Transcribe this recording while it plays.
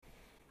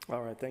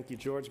All right, thank you,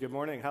 George. Good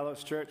morning,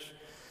 Hallows Church.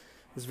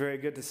 It's very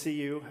good to see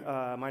you.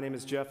 My name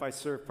is Jeff. I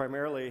serve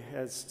primarily,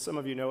 as some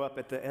of you know, up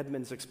at the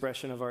Edmonds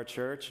expression of our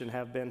church and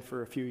have been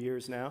for a few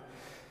years now.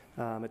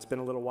 It's been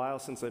a little while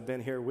since I've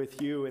been here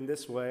with you in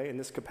this way, in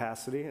this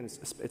capacity, and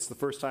it's the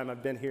first time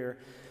I've been here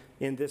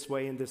in this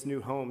way, in this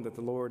new home that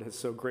the Lord has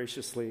so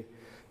graciously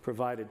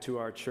provided to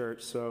our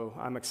church. So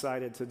I'm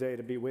excited today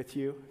to be with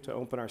you, to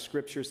open our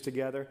scriptures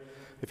together.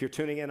 If you're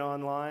tuning in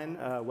online,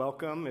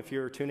 welcome. If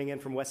you're tuning in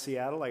from West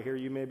Seattle, I hear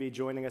you may be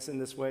joining us in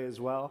this way as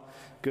well.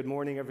 Good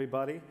morning,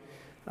 everybody.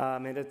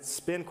 And it's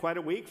been quite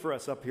a week for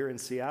us up here in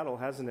Seattle,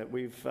 hasn't it?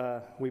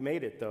 We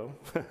made it, though.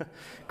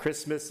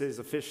 Christmas is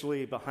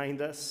officially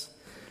behind us.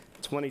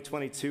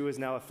 2022 is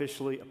now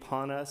officially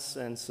upon us,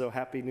 and so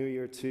Happy New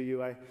Year to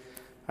you.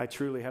 I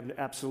truly have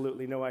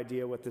absolutely no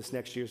idea what this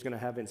next year is going to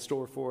have in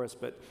store for us,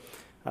 but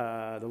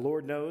the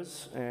Lord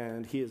knows,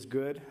 and He is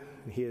good,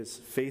 and He is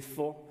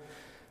faithful,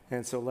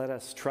 and so let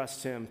us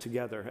trust Him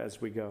together as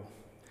we go.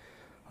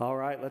 All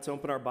right, let's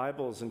open our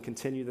Bibles and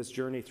continue this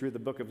journey through the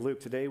book of Luke.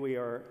 Today we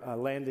are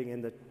landing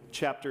in the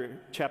chapter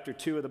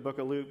 2 of the book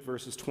of Luke,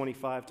 verses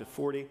 25 to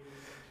 40.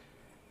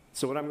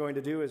 So what I'm going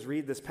to do is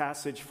read this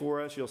passage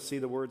for us. You'll see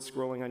the words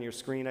scrolling on your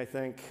screen, I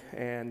think,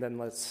 and then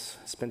let's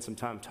spend some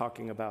time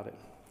talking about it.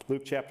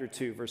 Luke chapter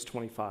 2, verse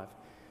 25.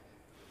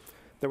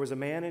 There was a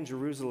man in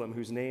Jerusalem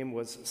whose name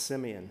was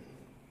Simeon.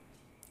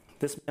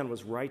 This man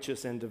was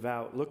righteous and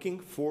devout, looking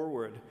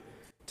forward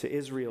to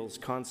Israel's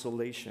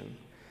consolation,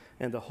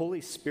 and the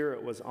Holy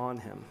Spirit was on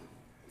him.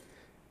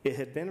 It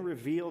had been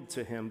revealed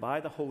to him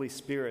by the Holy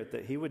Spirit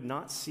that he would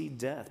not see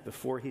death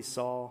before he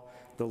saw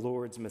the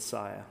Lord's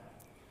Messiah.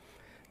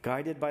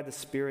 Guided by the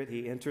Spirit,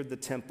 he entered the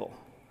temple.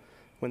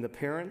 When the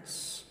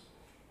parents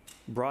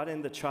brought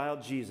in the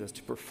child Jesus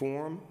to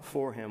perform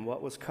for him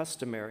what was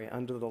customary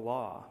under the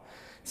law,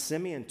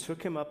 Simeon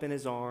took him up in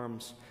his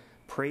arms,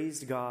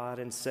 praised God,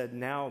 and said,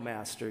 "Now,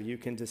 Master, you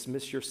can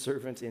dismiss your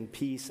servant in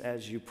peace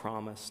as you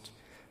promised,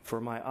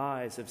 for my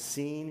eyes have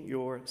seen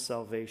your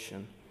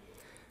salvation.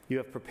 You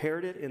have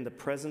prepared it in the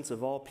presence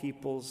of all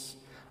peoples,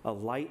 a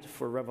light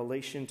for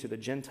revelation to the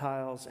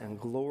Gentiles and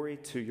glory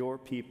to your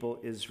people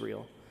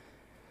Israel."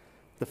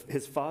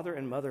 His father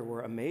and mother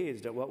were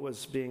amazed at what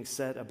was being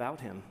said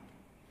about him.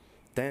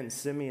 Then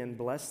Simeon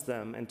blessed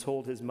them and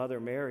told his mother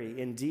Mary,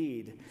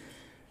 "Indeed,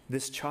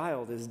 this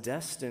child is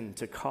destined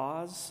to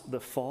cause the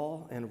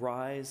fall and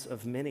rise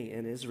of many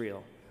in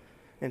Israel,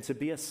 and to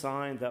be a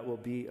sign that will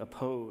be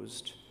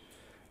opposed.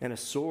 And a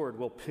sword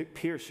will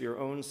pierce your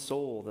own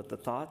soul, that the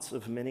thoughts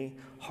of many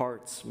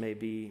hearts may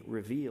be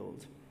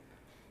revealed."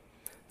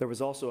 There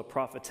was also a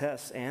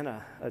prophetess,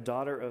 Anna, a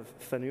daughter of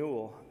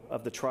Phanuel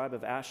of the tribe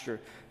of Asher.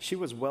 She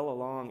was well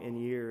along in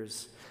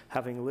years,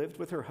 having lived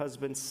with her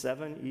husband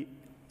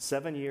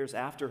 7 years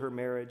after her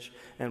marriage,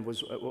 and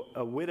was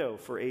a widow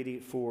for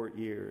 84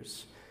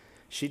 years.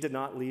 She did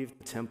not leave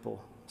the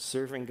temple,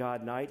 serving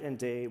God night and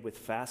day with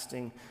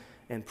fasting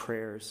and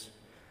prayers.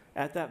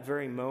 At that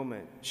very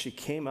moment, she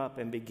came up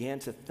and began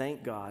to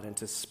thank God and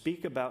to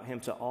speak about him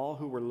to all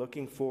who were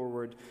looking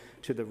forward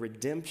to the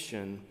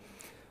redemption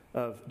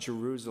of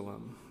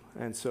Jerusalem.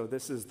 And so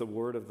this is the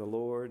word of the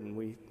Lord, and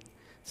we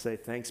say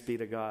thanks be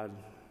to God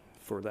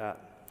for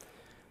that.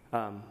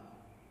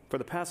 For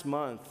the past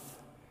month,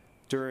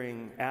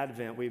 during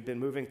Advent, we've been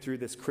moving through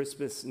this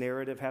Christmas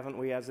narrative, haven't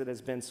we, as it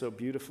has been so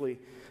beautifully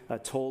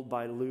told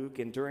by Luke.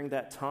 And during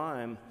that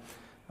time,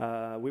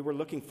 we were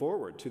looking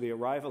forward to the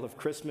arrival of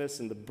Christmas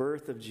and the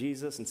birth of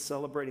Jesus and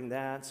celebrating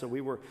that. So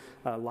we were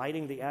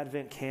lighting the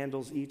Advent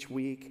candles each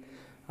week,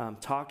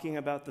 talking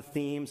about the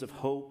themes of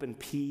hope and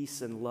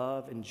peace and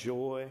love and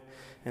joy.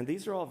 And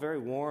these are all very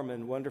warm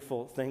and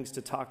wonderful things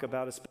to talk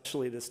about,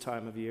 especially this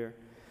time of year.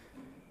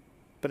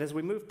 But as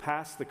we move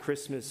past the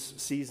Christmas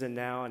season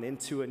now and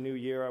into a new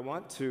year, I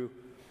want to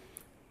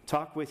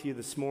talk with you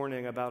this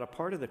morning about a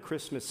part of the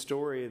Christmas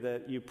story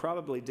that you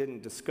probably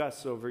didn't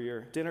discuss over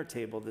your dinner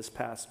table this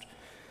past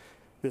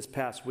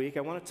week. I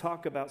want to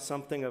talk about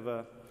something of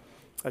a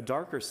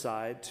darker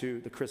side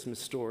to the Christmas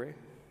story.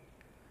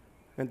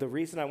 And the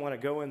reason I want to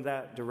go in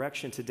that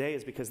direction today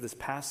is because this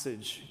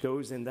passage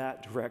goes in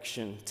that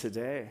direction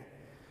today.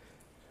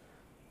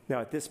 Now,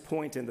 at this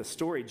point in the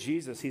story,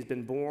 Jesus, he's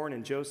been born,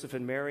 and Joseph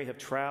and Mary have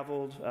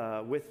traveled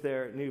with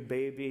their new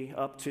baby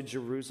up to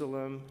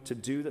Jerusalem to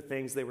do the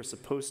things they were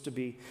supposed to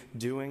be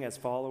doing as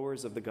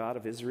followers of the God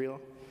of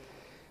Israel.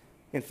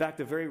 In fact,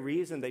 the very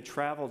reason they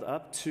traveled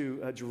up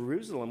to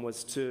Jerusalem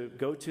was to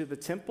go to the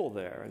temple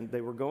there. And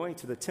they were going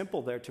to the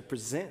temple there to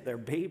present their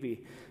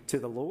baby to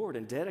the Lord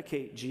and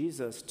dedicate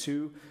Jesus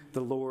to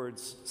the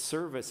Lord's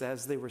service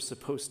as they were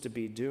supposed to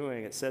be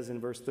doing. It says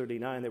in verse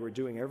 39, they were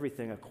doing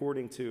everything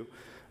according to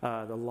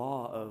the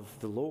law of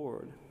the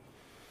Lord.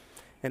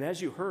 And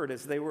as you heard,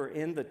 as they were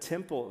in the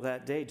temple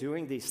that day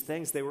doing these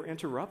things, they were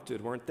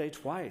interrupted, weren't they,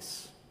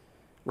 twice?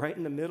 Right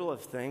in the middle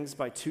of things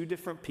by two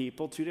different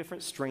people, two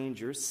different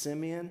strangers,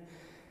 Simeon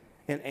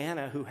and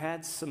Anna, who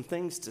had some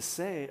things to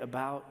say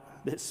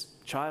about this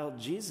child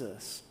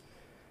Jesus.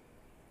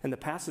 And the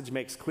passage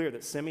makes clear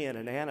that Simeon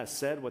and Anna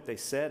said what they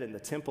said in the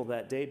temple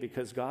that day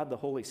because God, the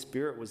Holy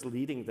Spirit, was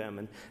leading them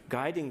and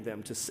guiding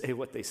them to say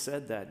what they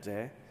said that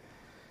day.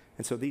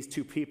 And so these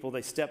two people,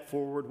 they step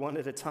forward one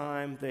at a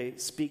time. They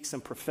speak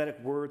some prophetic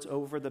words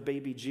over the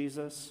baby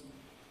Jesus.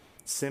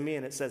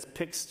 Simeon, it says,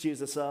 picks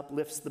Jesus up,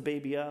 lifts the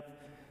baby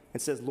up,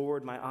 and says,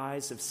 Lord, my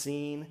eyes have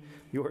seen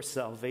your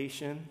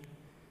salvation.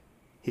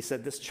 He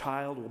said, this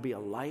child will be a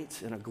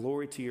light and a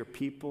glory to your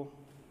people.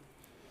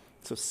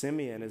 So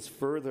Simeon is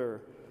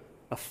further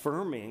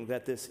affirming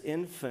that this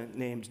infant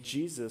named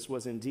Jesus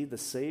was indeed the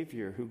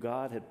Savior who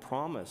God had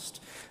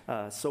promised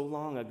so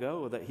long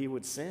ago that he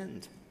would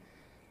send.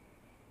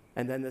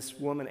 And then this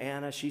woman,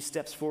 Anna, she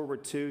steps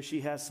forward too.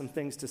 She has some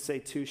things to say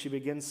too. She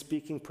begins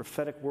speaking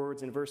prophetic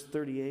words in verse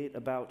 38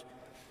 about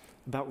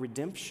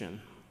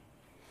redemption,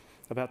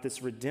 about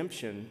this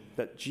redemption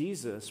that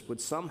Jesus would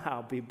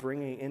somehow be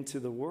bringing into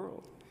the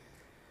world.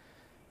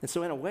 And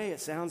so in a way, it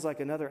sounds like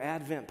another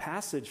Advent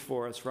passage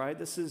for us, right?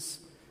 This is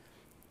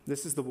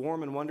the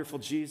warm and wonderful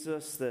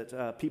Jesus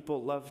that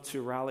people love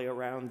to rally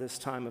around this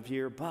time of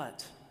year.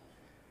 But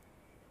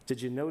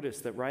did you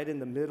notice that right in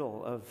the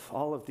middle of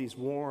all of these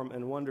warm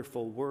and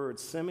wonderful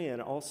words, Simeon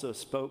also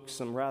spoke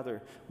some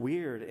rather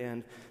weird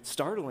and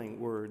startling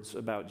words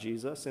about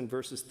Jesus in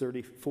verses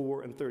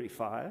 34 and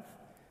 35?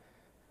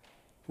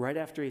 Right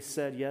after he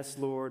said, yes,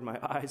 Lord, my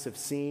eyes have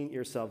seen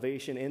your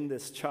salvation in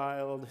this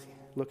child.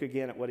 Look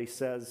again at what he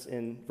says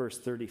in verse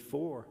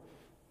 34.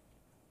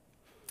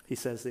 He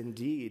says,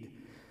 indeed,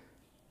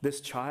 this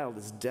child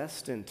is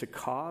destined to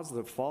cause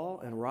the fall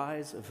and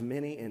rise of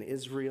many in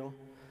Israel,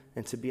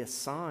 and to be a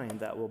sign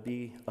that will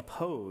be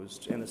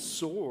opposed, and a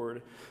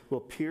sword will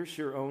pierce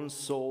your own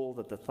soul,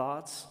 that the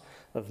thoughts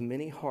of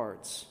many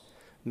hearts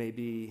may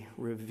be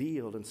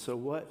revealed. And so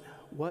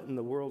what in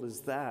the world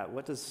is that?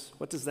 What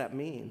does that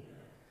mean?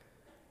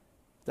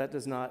 That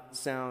does not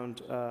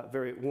sound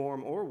very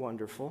warm or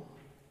wonderful.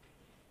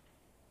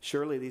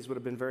 Surely these would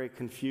have been very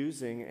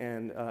confusing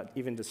and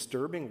even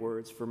disturbing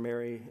words for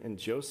Mary and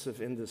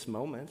Joseph in this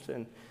moment.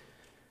 And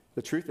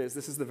the truth is,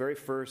 this is the very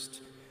first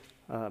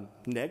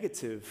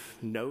negative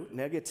note,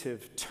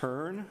 negative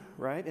turn,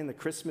 right, in the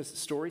Christmas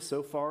story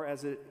so far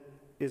as it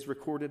is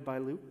recorded by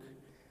Luke.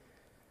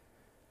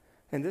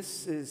 And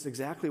this is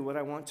exactly what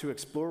I want to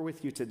explore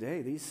with you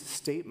today, these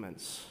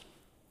statements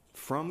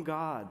from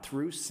God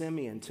through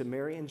Simeon to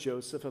Mary and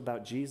Joseph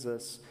about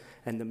Jesus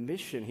and the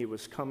mission he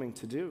was coming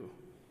to do.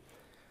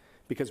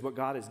 Because what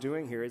God is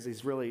doing here is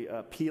he's really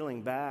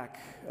peeling back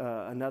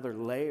another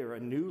layer, a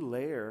new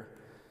layer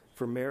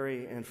for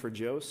Mary and for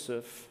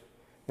Joseph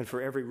and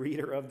for every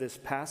reader of this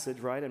passage,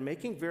 right? And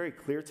making very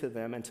clear to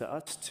them and to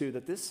us too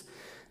that this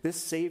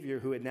Savior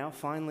who had now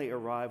finally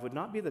arrived would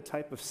not be the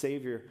type of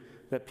Savior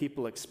that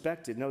people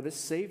expected. No, this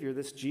Savior,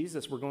 this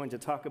Jesus we're going to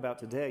talk about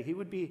today, he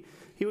would be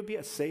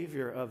a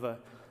Savior of an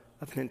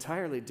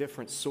entirely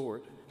different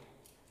sort.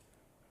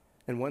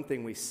 And one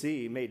thing we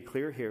see made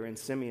clear here in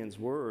Simeon's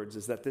words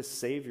is that this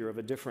Savior of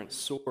a different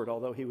sort,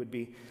 although he would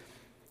be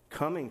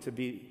coming to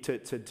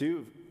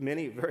do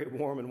many very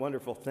warm and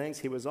wonderful things,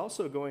 he was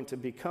also going to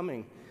be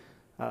coming,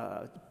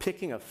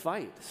 picking a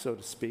fight, so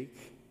to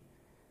speak.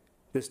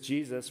 This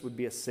Jesus would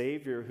be a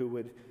Savior who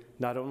would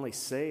not only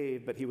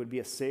save, but he would be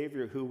a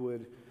Savior who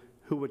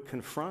would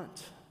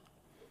confront,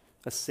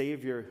 a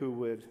Savior who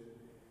would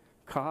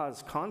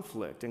cause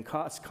conflict and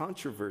cause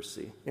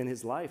controversy in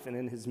his life and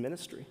in his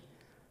ministry.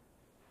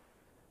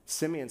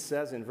 Simeon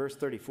says in verse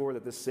 34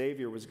 that the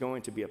Savior was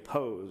going to be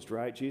opposed,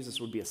 right? Jesus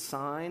would be a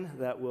sign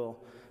that will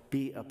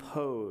be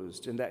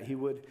opposed, and that he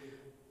would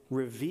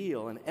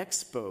reveal and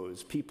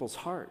expose people's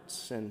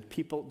hearts. And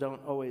people don't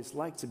always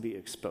like to be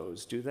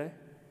exposed, do they?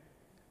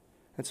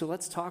 And so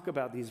let's talk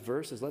about these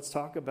verses. Let's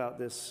talk about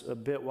this a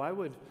bit. Why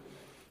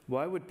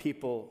would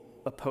people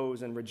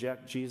oppose and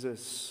reject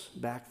Jesus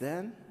back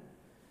then?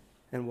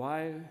 And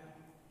why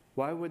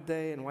would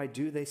they and why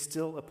do they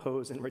still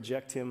oppose and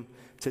reject him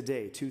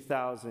today,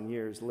 2,000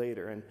 years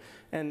later?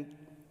 And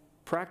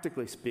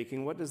practically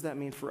speaking, what does that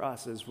mean for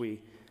us as we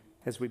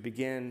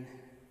begin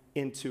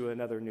into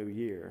another new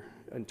year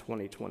in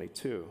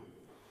 2022?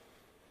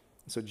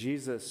 So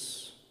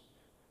Jesus,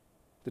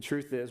 the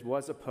truth is,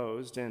 was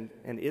opposed and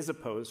is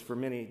opposed for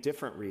many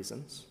different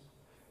reasons.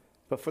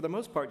 But for the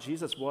most part,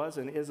 Jesus was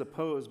and is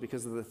opposed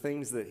because of the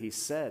things that he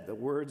said, the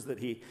words that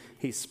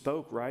he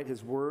spoke, right?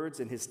 His words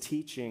and his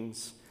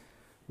teachings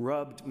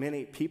rubbed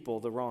many people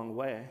the wrong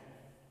way.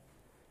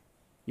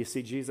 You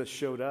see, Jesus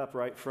showed up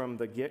right from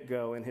the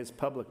get-go in his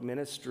public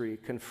ministry,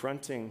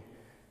 confronting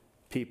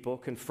people,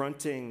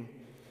 confronting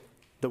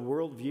the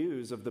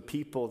worldviews of the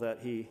people that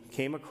he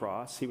came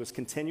across. He was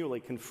continually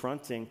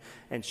confronting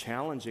and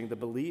challenging the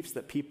beliefs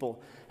that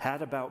people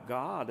had about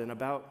God and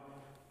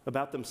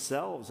about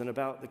themselves and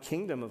about the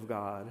kingdom of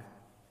God.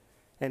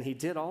 And he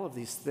did all of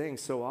these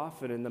things so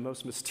often in the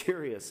most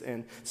mysterious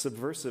and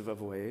subversive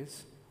of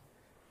ways.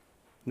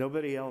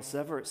 Nobody else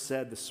ever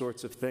said the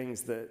sorts of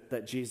things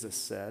that Jesus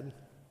said.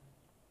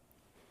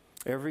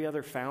 Every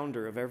other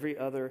founder of every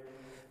other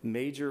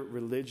major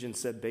religion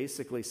said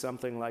basically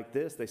something like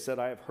this. They said,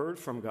 I have heard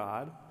from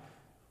God,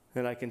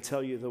 and I can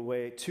tell you the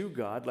way to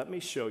God. Let me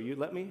show you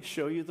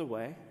the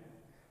way.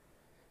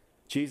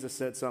 Jesus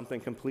said something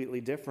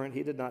completely different.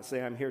 He did not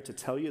say, I'm here to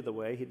tell you the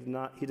way. He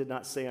did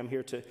not say, I'm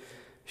here to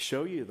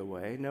show you the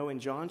way. No, in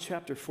John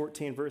chapter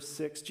 14, verse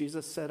 6,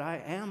 Jesus said,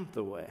 I am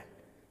the way.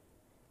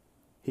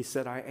 He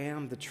said, I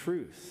am the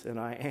truth, and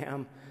I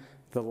am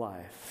the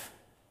life.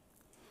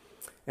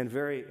 And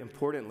very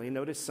importantly,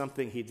 notice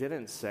something he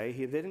didn't say.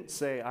 He didn't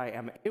say, I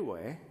am a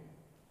way.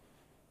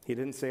 He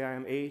didn't say, I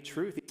am a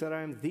truth. He said,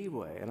 I am the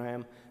way, and I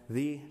am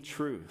the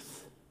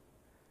truth.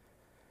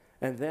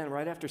 And then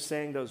right after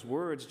saying those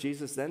words,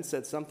 Jesus then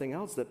said something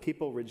else that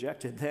people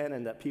rejected then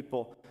and that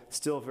people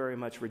still very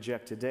much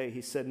reject today.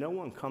 He said, no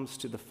one comes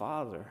to the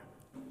Father.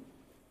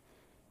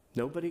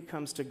 Nobody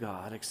comes to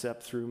God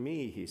except through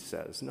me, he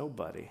says.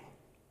 Nobody.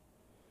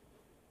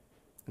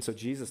 And so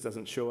Jesus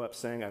doesn't show up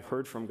saying, I've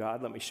heard from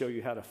God, let me show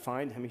you how to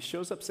find him. He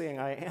shows up saying,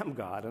 I am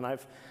God, and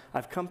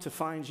I've come to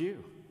find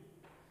you.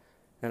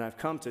 And I've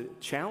come to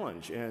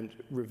challenge and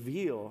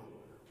reveal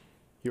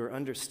your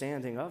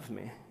understanding of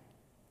me.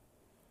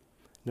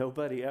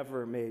 Nobody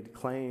ever made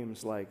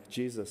claims like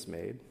Jesus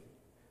made.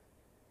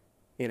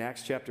 In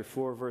Acts chapter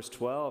 4, verse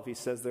 12, he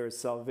says, there is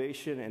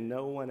salvation in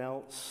no one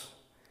else,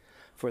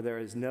 for there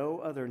is no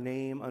other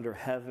name under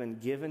heaven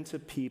given to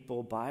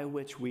people by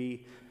which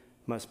we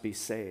must be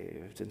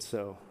saved. And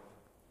so,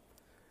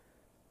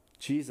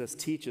 Jesus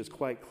teaches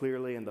quite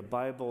clearly, and the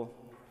Bible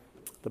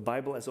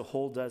as a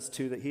whole does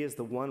too, that he is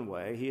the one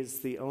way. He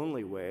is the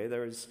only way.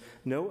 There is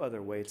no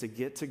other way to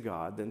get to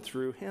God than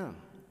through him.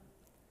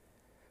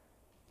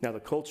 Now, the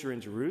culture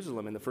in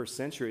Jerusalem in the first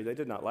century, they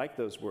did not like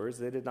those words.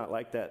 They did not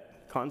like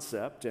that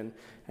concept, and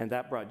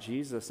that brought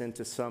Jesus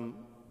into some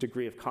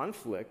degree of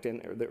conflict,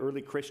 and the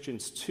early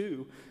Christians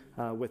too,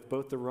 with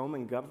both the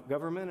Roman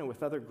government and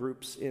with other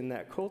groups in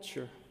that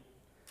culture.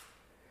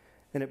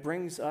 And it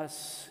brings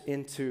us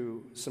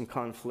into some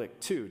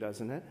conflict too,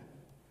 doesn't it?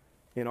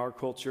 In our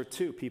culture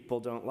too, people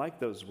don't like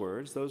those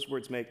words. Those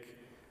words make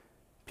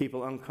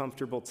people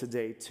uncomfortable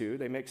today too.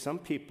 They make some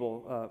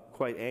people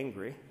quite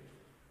angry.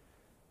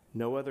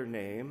 No other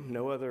name,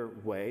 no other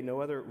way, no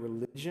other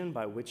religion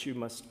by which you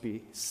must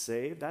be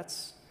saved.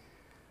 That's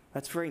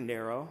very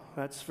narrow.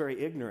 That's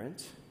very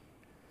ignorant.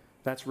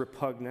 That's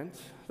repugnant.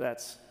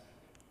 That's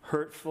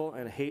hurtful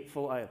and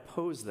hateful. I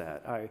oppose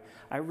that.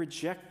 I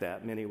reject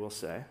that, many will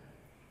say.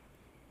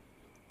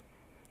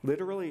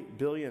 Literally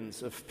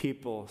billions of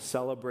people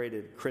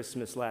celebrated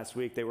Christmas last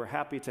week. They were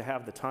happy to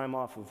have the time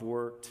off of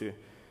work, to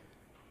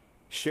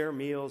share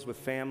meals with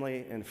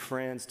family and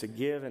friends, to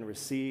give and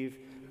receive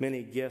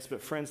many gifts.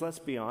 But friends, let's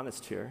be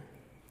honest here.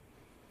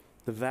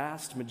 The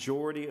vast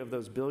majority of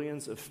those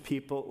billions of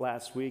people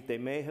last week, they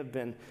may have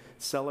been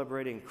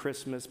celebrating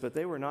Christmas, but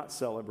they were not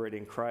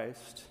celebrating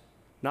Christ.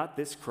 Not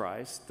this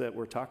Christ that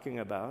we're talking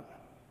about.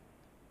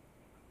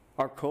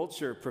 Our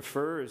culture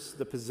prefers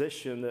the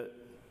position that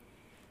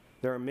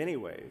there are many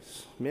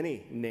ways,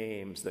 many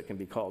names that can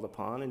be called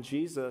upon, and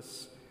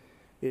Jesus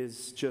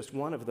is just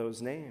one of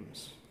those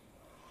names.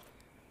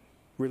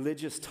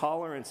 Religious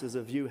tolerance is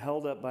a view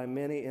held up by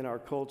many in our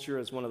culture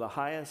as one of the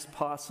highest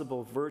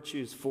possible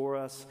virtues for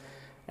us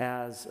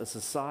as a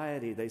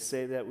society. They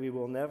say that we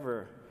will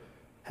never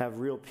have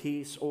real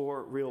peace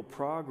or real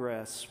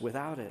progress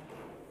without it.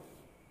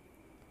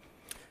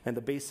 And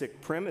the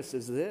basic premise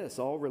is this: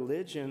 all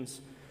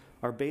religions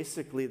are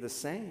basically the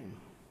same.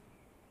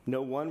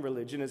 No one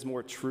religion is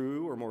more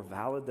true or more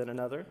valid than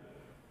another.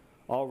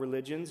 All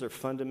religions are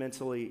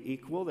fundamentally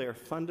equal. They are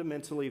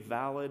fundamentally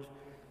valid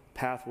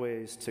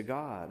pathways to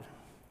God.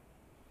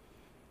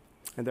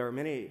 And there are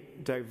many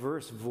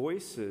diverse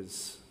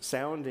voices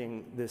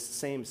sounding this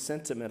same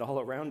sentiment all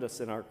around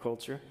us in our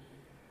culture.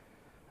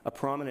 A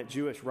prominent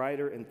Jewish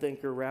writer and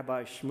thinker,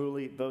 Rabbi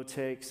Shmuley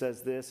Boteach,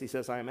 says this. He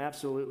says, I am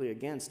absolutely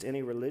against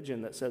any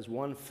religion that says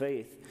one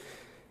faith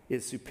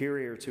is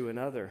superior to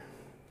another.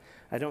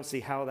 I don't see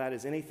how that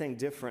is anything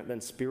different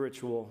than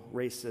spiritual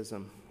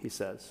racism, he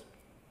says.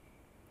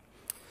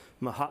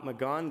 Mahatma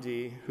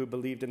Gandhi, who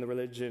believed in the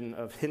religion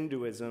of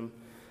Hinduism,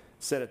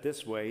 said it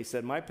this way. He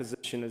said, my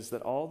position is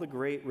that all the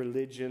great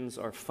religions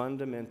are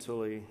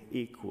fundamentally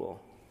equal.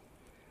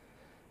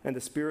 And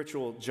the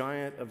spiritual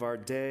giant of our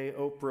day,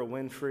 Oprah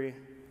Winfrey,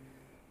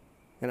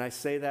 and I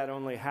say that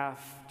only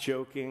half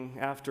joking.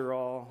 After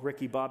all,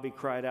 Ricky Bobby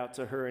cried out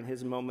to her in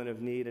his moment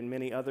of need, and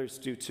many others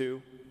do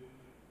too.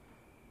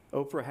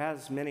 Oprah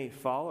has many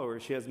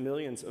followers. She has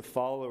millions of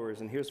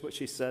followers. And here's what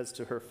she says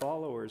to her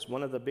followers.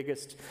 One of the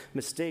biggest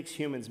mistakes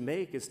humans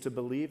make is to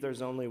believe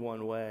there's only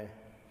one way.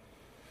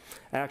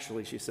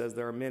 Actually, she says,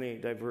 there are many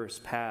diverse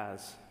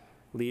paths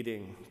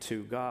leading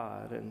to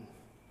God. And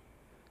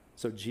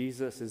so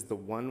Jesus is the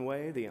one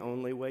way, the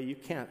only way. You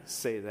can't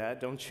say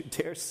that. Don't you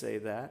dare say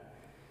that.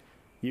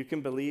 You can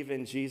believe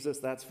in Jesus,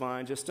 that's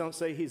fine. Just don't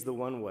say he's the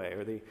one way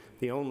or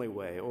the only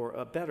way or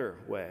a better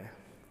way.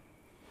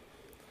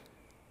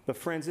 But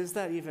friends, is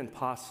that even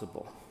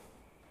possible?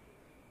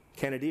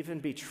 Can it even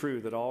be true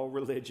that all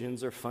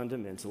religions are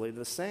fundamentally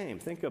the same?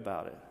 Think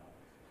about it.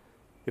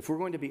 If we're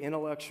going to be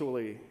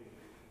intellectually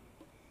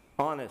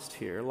honest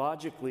here.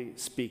 Logically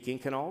speaking,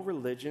 can all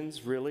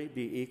religions really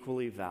be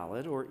equally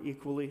valid or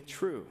equally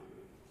true?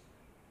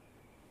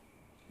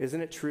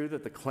 Isn't it true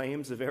that the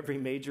claims of every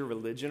major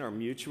religion are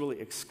mutually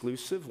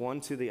exclusive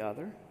one to the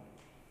other?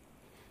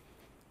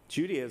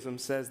 Judaism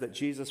says that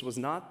Jesus was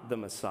not the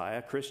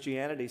Messiah.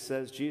 Christianity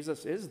says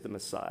Jesus is the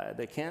Messiah.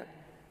 They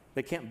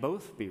can't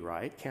both be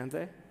right, can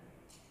they?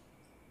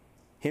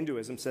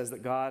 Hinduism says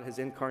that God has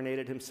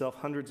incarnated himself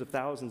hundreds of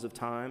thousands of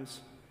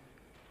times.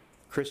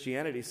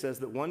 Christianity says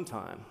that one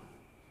time,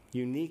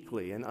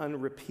 uniquely and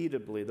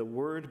unrepeatably, the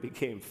Word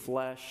became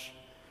flesh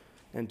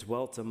and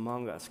dwelt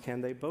among us.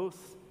 Can they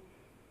both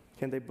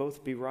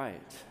be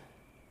right?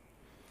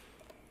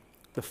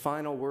 The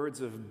final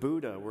words of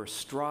Buddha were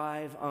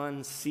strive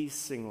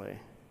unceasingly.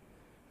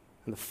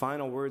 And the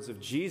final words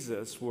of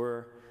Jesus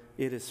were,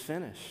 it is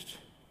finished.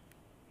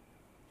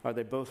 Are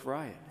they both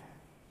right?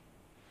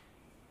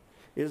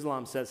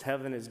 Islam says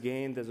heaven is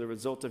gained as a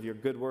result of your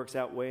good works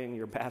outweighing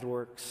your bad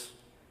works.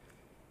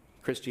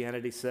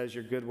 Christianity says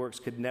your good works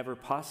could never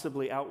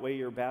possibly outweigh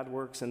your bad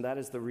works, and that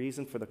is the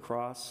reason for the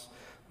cross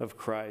of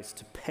Christ,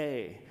 to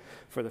pay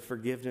for the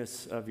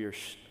forgiveness of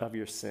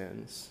your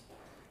sins.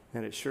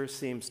 And it sure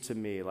seems to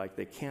me like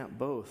they can't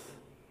both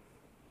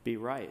be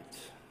right.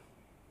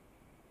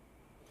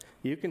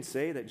 You can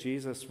say that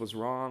Jesus was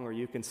wrong, or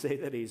you can say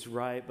that he's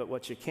right, but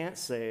what you can't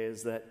say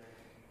is that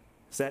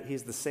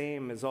he's the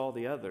same as all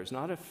the others,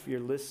 not if you're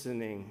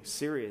listening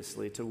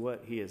seriously to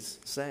what he is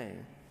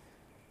saying.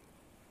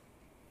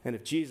 And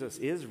if Jesus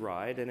is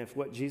right, and if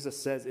what Jesus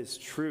says is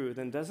true,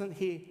 then doesn't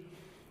he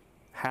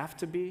have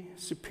to be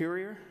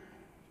superior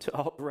to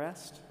all the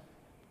rest?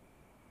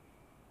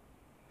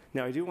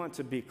 Now, I do want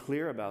to be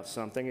clear about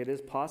something. It is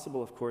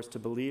possible, of course, to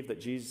believe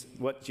that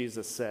what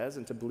Jesus says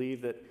and to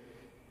believe that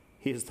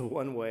he is the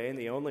one way and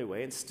the only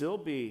way and still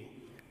be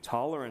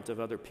tolerant of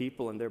other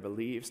people and their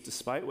beliefs,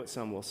 despite what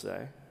some will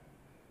say.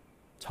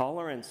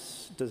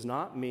 Tolerance does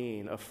not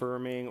mean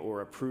affirming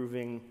or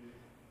approving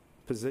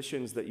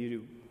positions that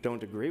you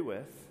don't agree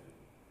with.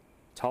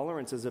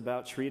 Tolerance is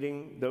about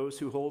treating those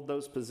who hold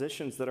those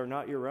positions that are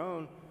not your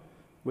own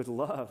with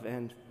love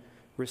and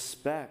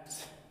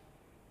respect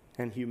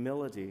and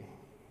humility,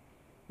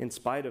 in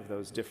spite of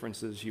those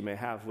differences you may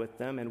have with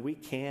them. And we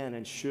can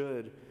and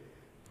should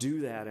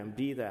do that and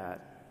be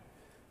that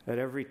at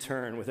every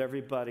turn with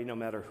everybody, no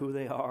matter who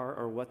they are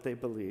or what they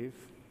believe.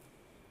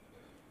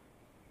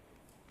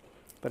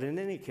 But in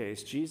any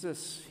case,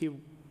 Jesus, he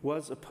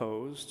was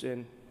opposed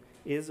and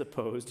is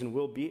opposed and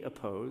will be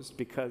opposed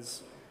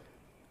because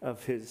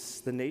of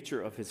the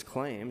nature of his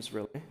claims,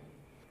 really.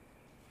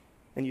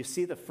 And you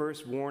see the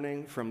first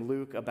warning from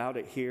Luke about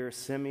it here.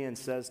 Simeon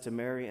says to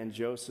Mary and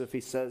Joseph, he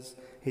says,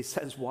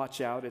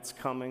 watch out, it's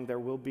coming. There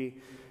will be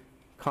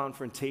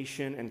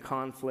confrontation and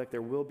conflict.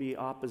 There will be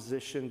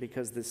opposition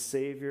because this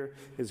Savior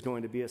is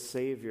going to be a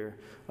Savior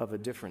of a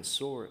different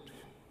sort.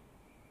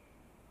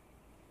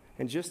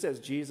 And just as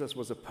Jesus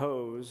was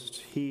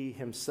opposed, he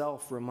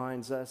himself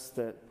reminds us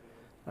that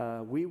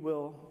we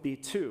will be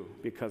too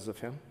because of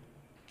him.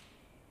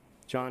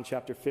 John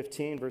chapter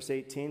 15, verse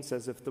 18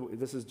 says,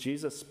 this is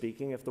Jesus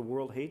speaking, if the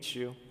world hates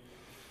you,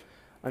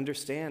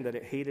 understand that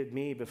it hated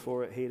me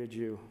before it hated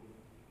you.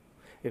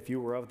 If you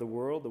were of the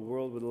world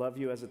would love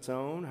you as its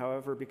own.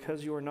 However,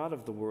 because you are not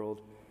of the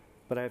world,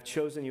 but I have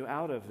chosen you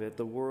out of it,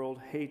 the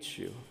world hates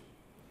you.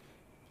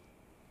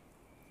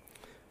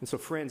 And so,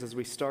 friends, as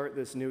we start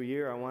this new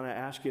year, I want to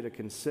ask you to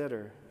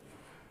consider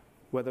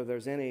whether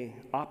there's any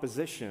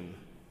opposition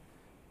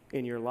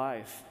in your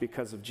life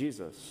because of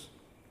Jesus.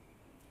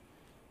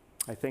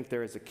 I think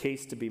there is a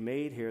case to be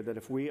made here that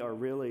if we are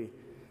really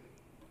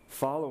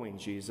following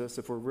Jesus,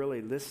 if we're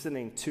really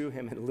listening to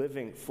him and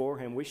living for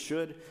him, we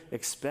should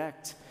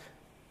expect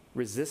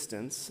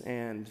resistance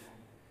and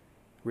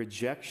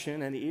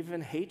rejection and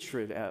even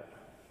hatred at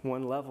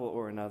one level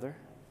or another.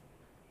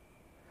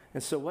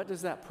 And so what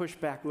does that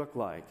pushback look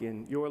like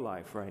in your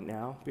life right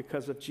now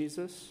because of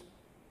Jesus?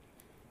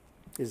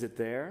 Is it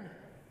there?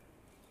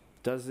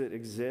 Does it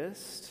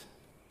exist?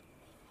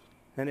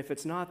 And if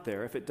it's not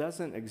there, if it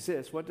doesn't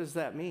exist, what does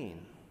that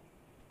mean?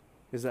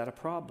 Is that a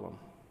problem?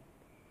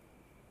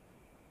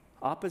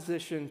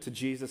 Opposition to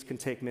Jesus can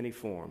take many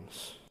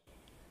forms.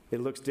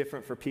 It looks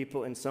different for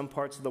people in some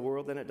parts of the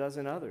world than it does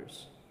in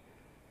others.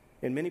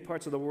 In many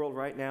parts of the world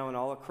right now and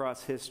all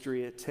across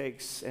history, it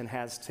takes and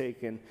has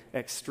taken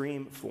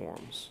extreme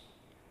forms.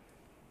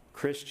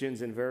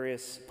 Christians in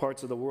various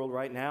parts of the world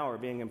right now are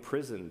being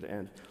imprisoned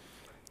and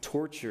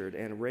tortured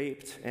and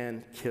raped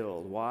and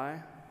killed.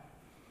 Why?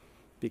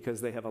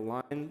 Because they have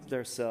aligned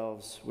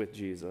themselves with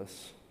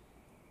Jesus.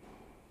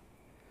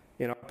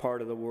 In our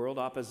part of the world,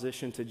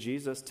 opposition to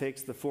Jesus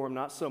takes the form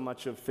not so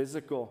much of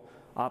physical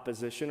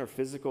opposition or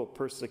physical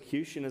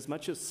persecution as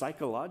much as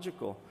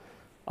psychological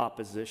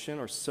opposition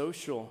or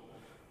social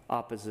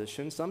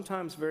opposition,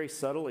 sometimes very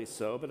subtly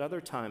so, but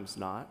other times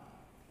not.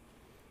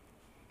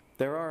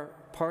 There are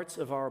parts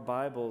of our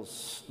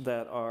Bibles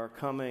that are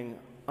coming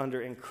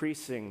under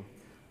increasing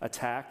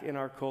attack in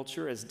our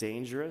culture as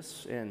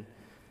dangerous and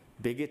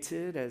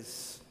bigoted,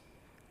 as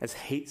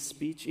hate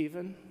speech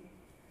even.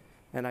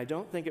 And I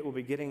don't think it will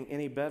be getting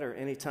any better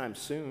anytime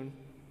soon.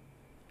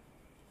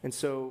 And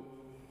so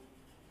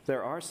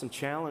there are some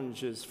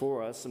challenges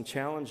for us, some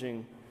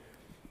challenging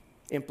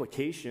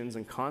implications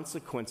and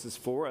consequences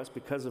for us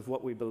because of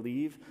what we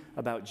believe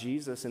about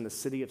Jesus in the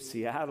city of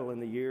Seattle in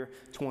the year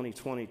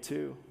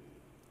 2022.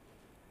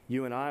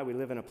 You and I, we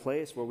live in a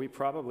place where we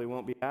probably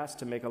won't be asked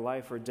to make a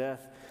life or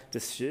death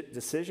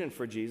decision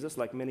for Jesus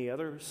like many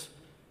others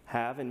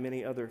have in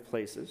many other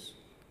places.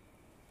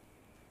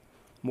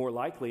 More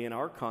likely, in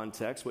our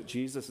context, what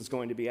Jesus is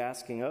going to be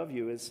asking of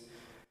you is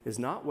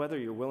not whether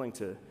you're willing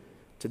to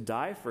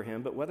die for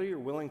him, but whether you're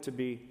willing to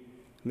be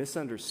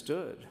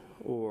misunderstood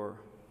or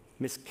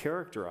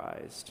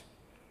mischaracterized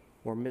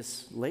or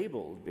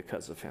mislabeled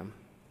because of him.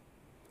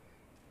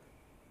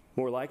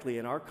 More likely,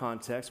 in our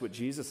context, what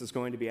Jesus is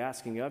going to be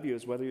asking of you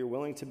is whether you're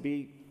willing to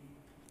be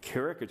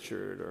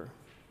caricatured or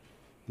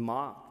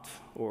mocked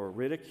or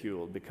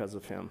ridiculed because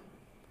of him.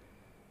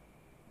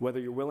 Whether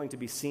you're willing to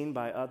be seen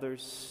by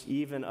others,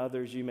 even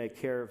others you may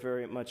care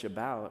very much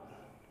about,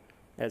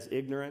 as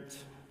ignorant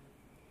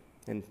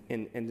and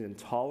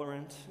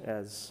intolerant,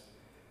 as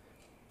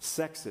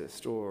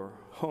sexist or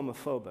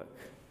homophobic,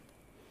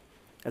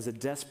 as a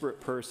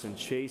desperate person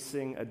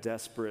chasing a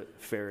desperate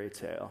fairy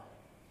tale.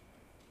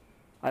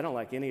 I don't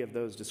like any of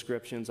those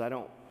descriptions. I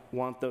don't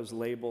want those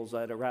labels.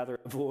 I'd rather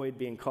avoid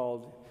being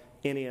called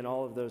any and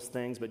all of those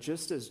things. But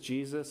just as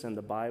Jesus and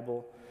the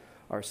Bible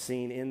are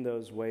seen in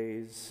those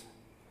ways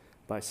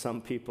by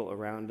some people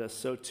around us,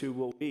 so too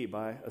will we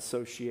by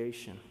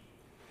association.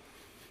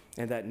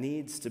 And that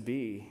needs to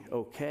be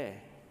okay.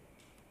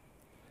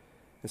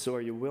 And so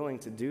are you willing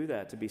to do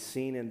that, to be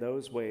seen in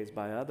those ways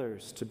by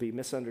others, to be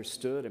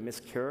misunderstood and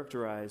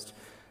mischaracterized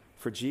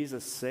for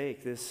Jesus'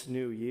 sake this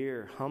new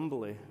year,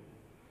 humbly,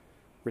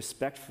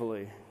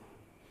 respectfully,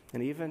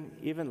 and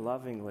even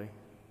lovingly?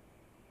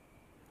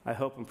 I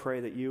hope and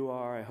pray that you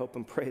are. I hope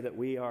and pray that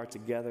we are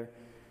together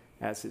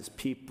as his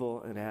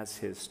people and as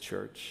his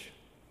church.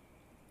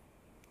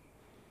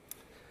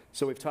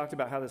 So we've talked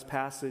about how this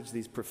passage,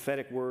 these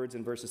prophetic words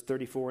in verses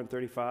 34 and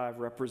 35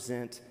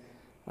 represent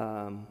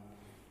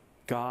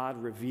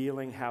God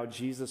revealing how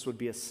Jesus would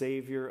be a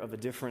Savior of a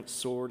different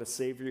sort, a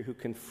Savior who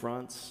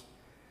confronts,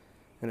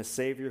 and a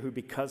Savior who,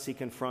 because he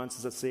confronts,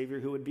 is a Savior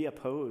who would be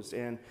opposed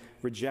and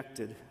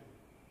rejected.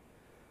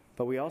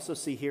 But we also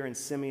see here in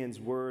Simeon's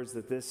words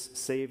that this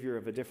Savior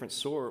of a different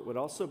sort would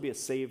also be a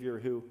Savior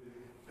who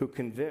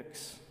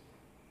convicts.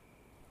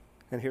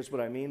 And here's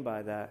what I mean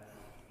by that.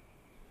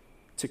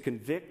 To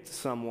convict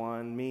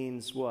someone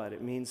means what?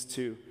 It means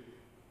to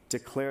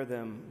declare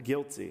them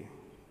guilty.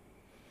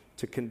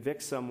 To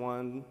convict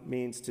someone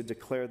means to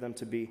declare them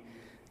to be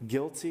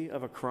guilty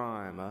of a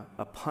crime,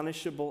 a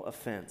punishable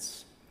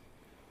offense.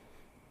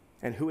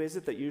 And who is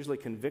it that usually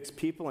convicts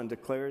people and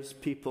declares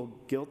people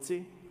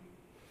guilty?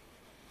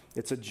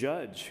 It's a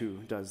judge who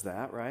does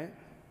that, right?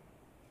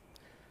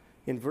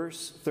 In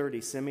verse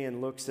 30,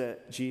 Simeon looks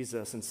at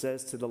Jesus and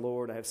says to the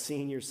Lord, "I have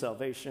seen your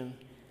salvation."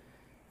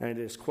 And it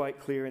is quite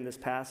clear in this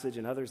passage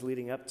and others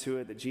leading up to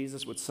it that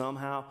Jesus would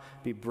somehow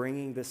be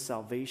bringing this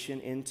salvation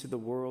into the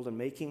world and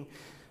making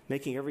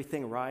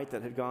everything right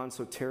that had gone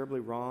so terribly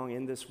wrong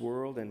in this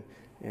world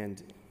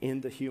and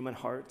in the human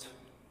heart.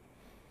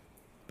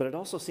 But it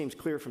also seems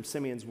clear from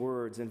Simeon's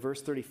words, in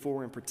verse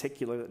 34 in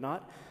particular, that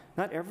not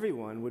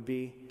everyone would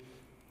be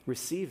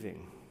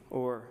receiving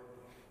or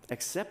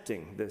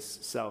accepting this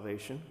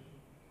salvation.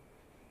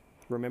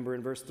 Remember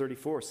in verse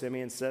 34,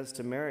 Simeon says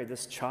to Mary,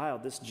 this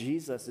child, this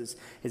Jesus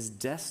is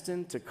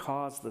destined to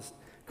cause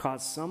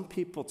some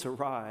people to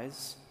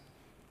rise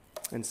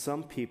and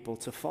some people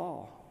to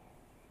fall.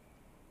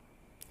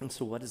 And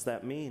so what does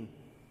that mean?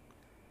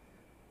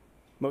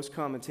 Most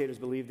commentators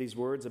believe these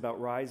words about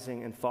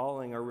rising and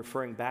falling are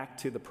referring back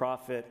to the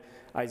prophet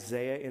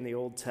Isaiah in the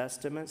Old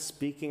Testament,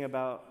 speaking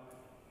about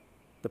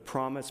the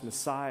promised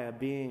Messiah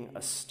being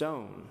a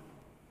stone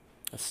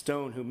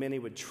who many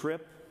would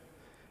trip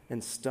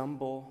and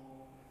stumble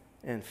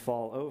and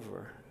fall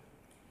over.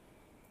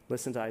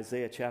 Listen to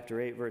Isaiah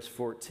chapter 8, verse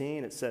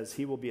 14. It says,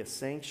 "He will be a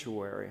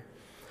sanctuary,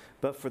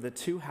 but for the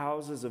two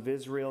houses of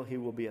Israel he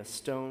will be a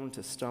stone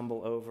to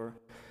stumble over,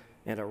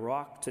 and a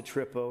rock to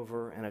trip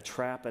over, and a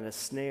trap and a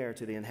snare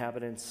to the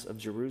inhabitants of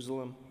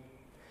Jerusalem.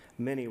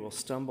 Many will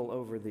stumble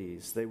over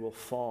these. They will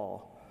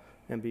fall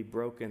and be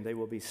broken. They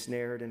will be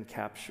snared and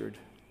captured."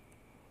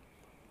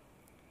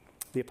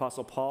 The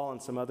Apostle Paul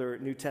and some other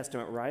New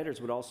Testament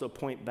writers would also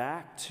point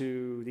back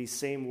to these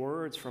same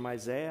words from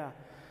Isaiah,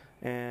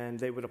 and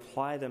they would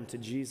apply them to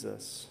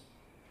Jesus.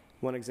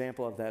 One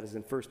example of that is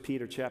in 1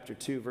 Peter chapter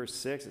 2, verse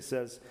 6. It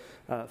says,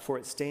 "For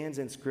it stands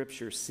in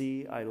Scripture,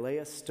 'See, I lay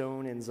a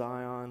stone in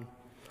Zion,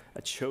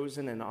 a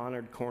chosen and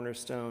honored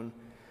cornerstone,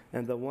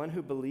 and the one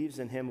who believes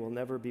in him will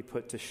never be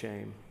put to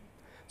shame.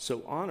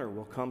 So honor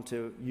will come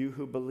to you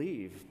who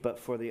believe, but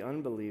for the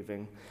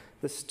unbelieving,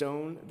 the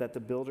stone that the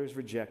builders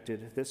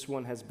rejected, this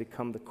one has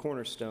become the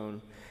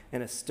cornerstone,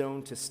 and a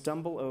stone to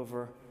stumble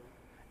over,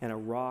 and a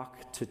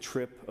rock to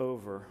trip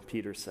over,"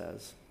 Peter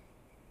says.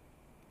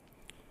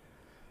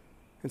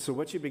 And so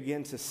what you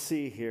begin to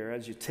see here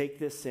as you take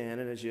this in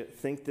and as you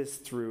think this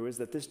through is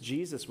that this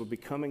Jesus would be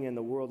coming in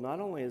the world not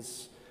only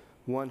as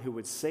one who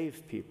would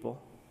save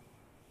people,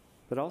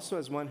 but also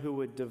as one who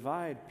would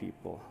divide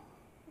people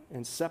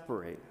and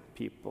separate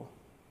people.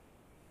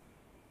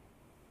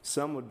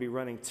 Some would be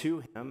running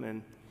to him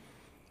and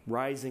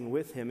rising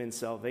with him in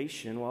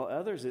salvation, while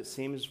others, it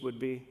seems, would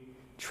be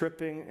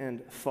tripping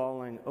and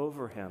falling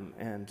over him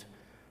and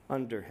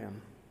under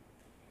him.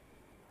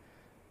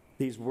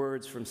 These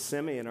words from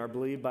Simeon are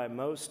believed by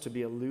most to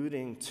be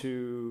alluding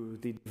to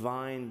the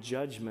divine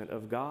judgment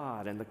of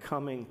God and the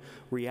coming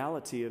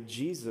reality of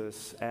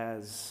Jesus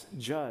as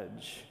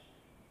judge.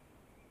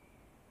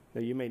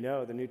 Now, you may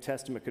know the New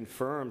Testament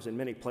confirms in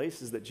many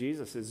places that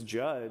Jesus is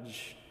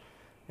judge,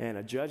 and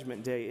a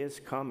judgment day is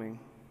coming.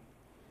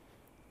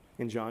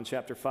 In John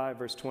chapter 5,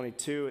 verse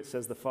 22, it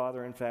says, "The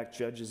Father, in fact,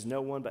 judges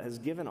no one, but has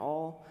given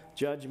all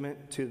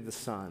judgment to the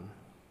Son."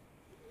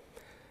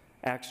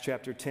 Acts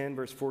chapter 10,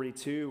 verse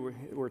 42,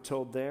 we're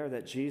told there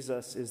that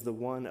Jesus is the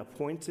one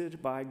appointed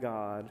by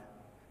God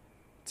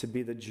to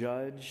be the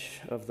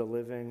judge of the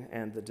living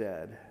and the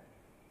dead.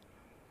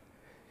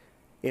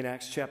 In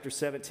Acts chapter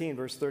 17,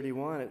 verse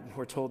 31,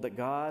 we're told that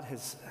God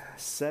has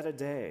set a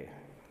day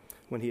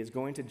when he is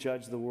going to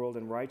judge the world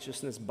in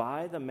righteousness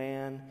by the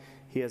man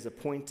he has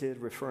appointed,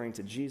 referring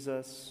to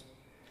Jesus.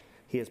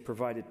 He has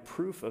provided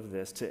proof of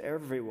this to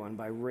everyone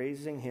by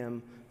raising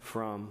him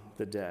from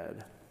the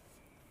dead.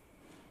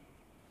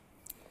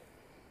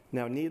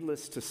 Now,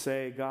 needless to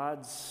say,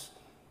 God's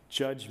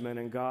judgment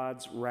and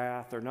God's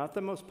wrath are not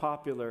the most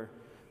popular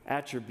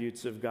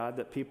attributes of God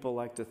that people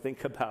like to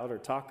think about or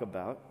talk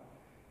about.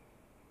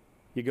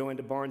 You go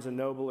into Barnes &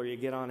 Noble or you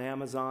get on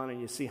Amazon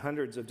and you see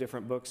hundreds of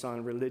different books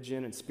on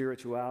religion and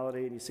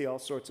spirituality, and you see all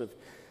sorts of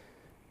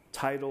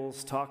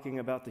titles talking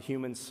about the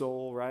human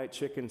soul, right?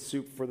 Chicken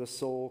soup for the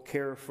soul,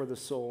 care for the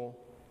soul.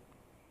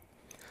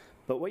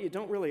 But what you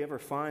don't really ever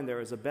find there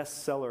is a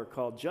bestseller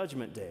called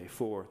Judgment Day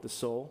for the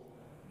soul.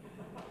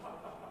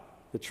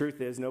 The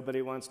truth is,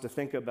 nobody wants to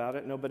think about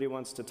it. Nobody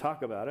wants to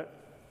talk about it.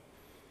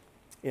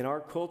 In our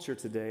culture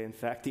today, in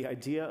fact, the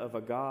idea of a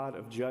God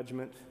of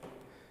judgment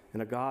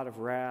and a God of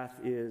wrath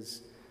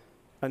is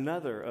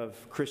another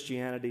of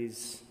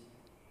Christianity's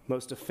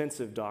most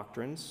offensive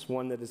doctrines,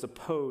 one that is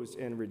opposed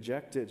and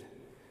rejected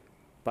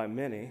by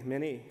many.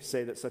 Many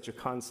say that such a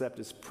concept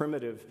is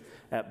primitive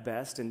at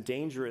best and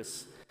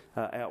dangerous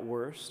at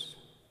worst.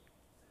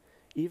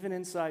 Even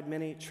inside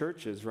many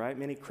churches, right,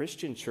 many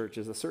Christian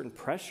churches, a certain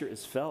pressure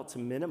is felt to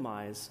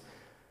minimize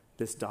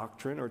this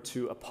doctrine or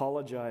to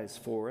apologize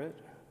for it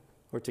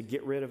or to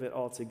get rid of it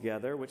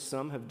altogether, which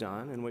some have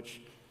done and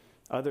which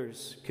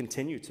others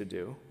continue to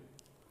do.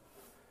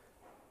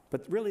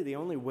 But really the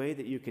only way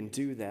that you can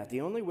do that,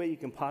 the only way you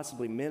can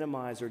possibly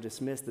minimize or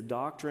dismiss the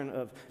doctrine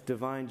of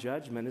divine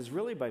judgment is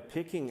really by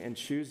picking and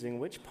choosing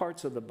which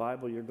parts of the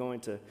Bible you're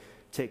going to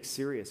take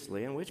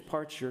seriously and which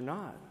parts you're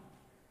not.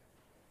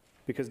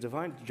 Because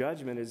divine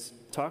judgment is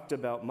talked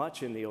about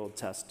much in the Old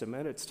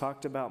Testament. It's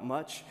talked about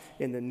much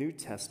in the New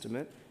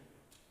Testament.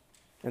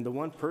 And the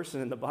one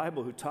person in the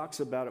Bible who talks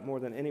about it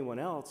more than anyone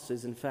else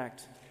is, in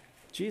fact,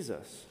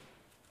 Jesus.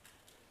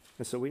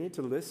 And so we need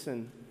to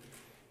listen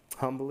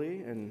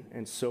humbly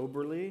and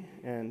soberly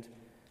and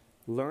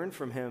learn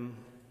from him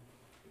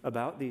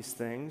about these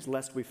things,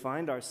 lest we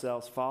find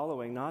ourselves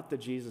following not the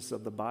Jesus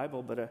of the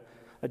Bible, but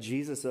a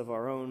Jesus of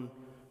our own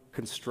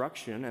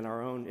construction and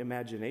our own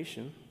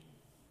imagination.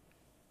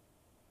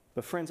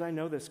 But friends, I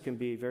know this can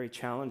be very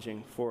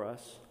challenging for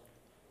us.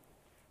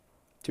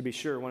 To be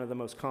sure, one of the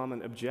most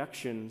common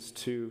objections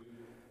to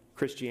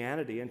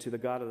Christianity and to the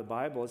God of the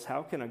Bible is,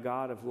 how can a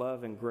God of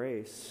love and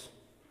grace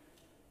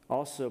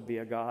also be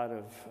a God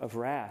of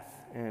wrath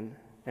and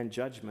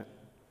judgment?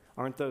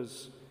 Aren't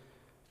those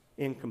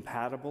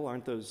incompatible?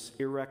 Aren't those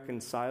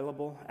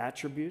irreconcilable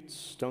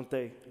attributes? Don't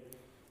they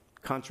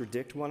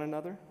contradict one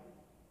another?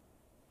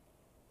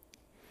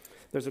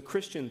 There's a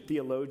Christian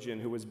theologian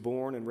who was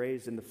born and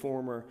raised in the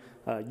former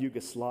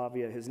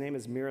Yugoslavia. His name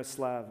is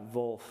Miroslav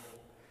Volf.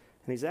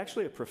 And he's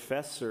actually a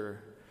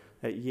professor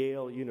at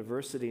Yale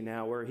University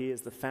now, where he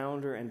is the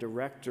founder and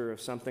director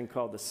of something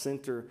called the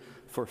Center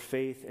for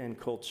Faith and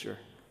Culture.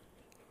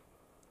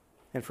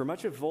 And for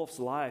much of Volf's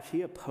life,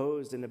 he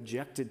opposed and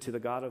objected to the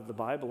God of the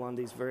Bible on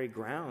these very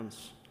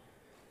grounds.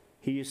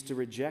 He used to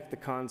reject the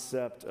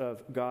concept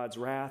of God's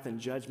wrath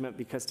and judgment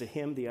because to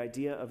him the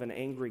idea of an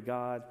angry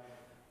God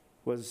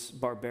was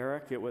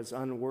barbaric. It was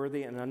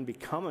unworthy and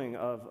unbecoming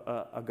of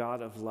a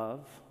God of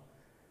love.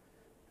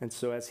 And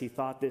so as he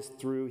thought this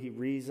through, he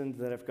reasoned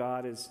that if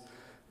God is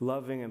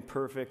loving and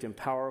perfect and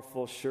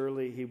powerful,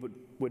 surely he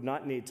would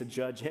not need to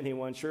judge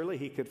anyone. Surely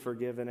he could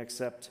forgive and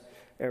accept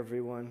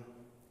everyone.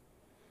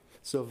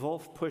 So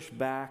Volf pushed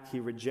back. He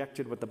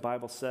rejected what the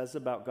Bible says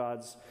about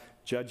God's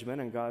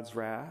judgment and God's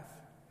wrath.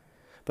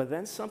 But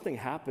then something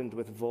happened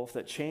with Volf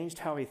that changed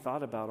how he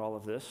thought about all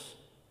of this.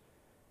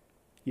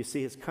 You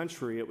see, his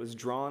country, it was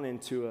drawn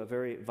into a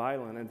very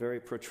violent and very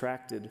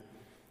protracted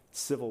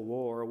civil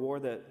war, a war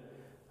that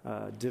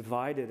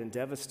divided and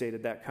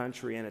devastated that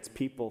country and its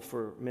people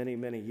for many,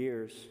 many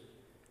years.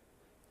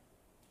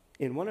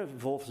 In one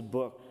of Wolf's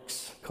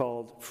books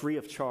called Free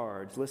of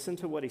Charge, listen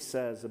to what he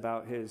says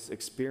about his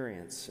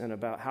experience and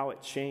about how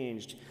it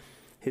changed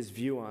his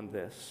view on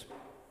this.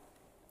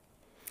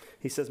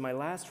 He says, "My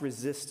last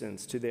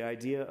resistance to the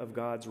idea of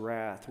God's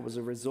wrath was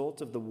a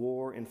result of the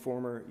war in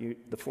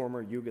the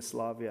former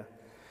Yugoslavia,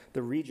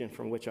 the region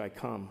from which I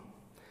come.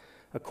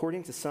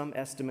 According to some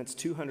estimates,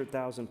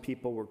 200,000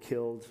 people were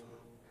killed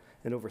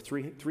and over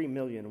 3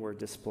 million were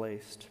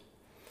displaced.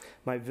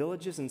 My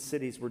villages and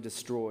cities were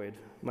destroyed,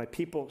 my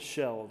people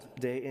shelled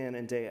day in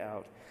and day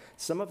out,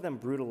 some of them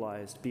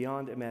brutalized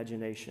beyond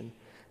imagination."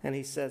 And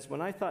he says,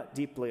 "When I thought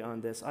deeply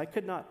on this, I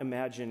could not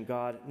imagine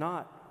God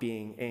not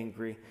being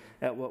angry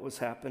at what was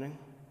happening.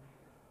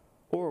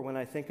 Or when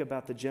I think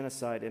about the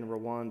genocide in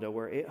Rwanda,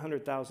 where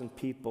 800,000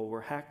 people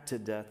were hacked to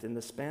death in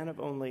the span of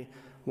only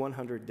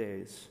 100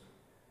 days.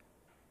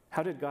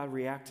 How did God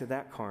react to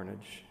that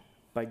carnage?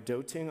 By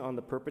doting on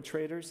the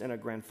perpetrators in a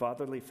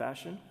grandfatherly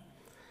fashion?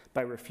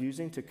 By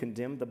refusing to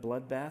condemn the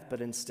bloodbath, but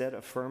instead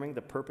affirming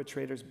the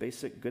perpetrator's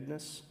basic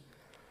goodness?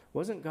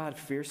 Wasn't God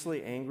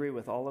fiercely angry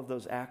with all of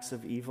those acts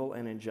of evil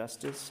and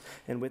injustice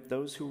and with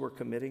those who were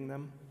committing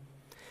them?"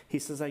 He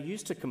says, "I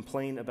used to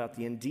complain about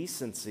the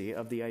indecency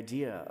of the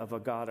idea of a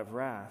God of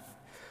wrath,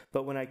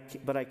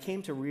 but I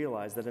came to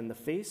realize that in the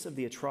face of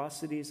the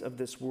atrocities of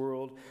this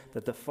world,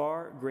 that the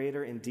far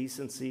greater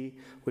indecency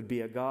would be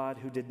a God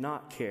who did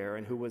not care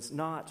and who was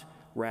not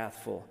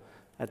wrathful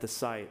at the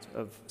sight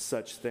of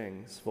such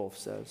things," Wolf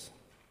says.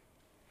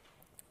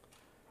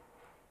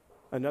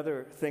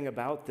 Another thing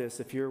about this,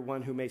 if you're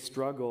one who may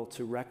struggle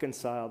to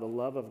reconcile the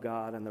love of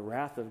God and the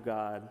wrath of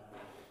God,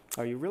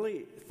 are you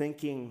really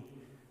thinking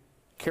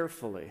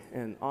carefully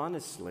and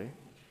honestly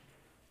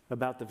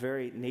about the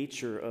very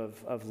nature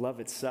of love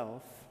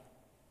itself?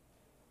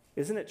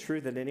 Isn't it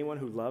true that anyone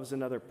who loves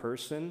another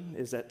person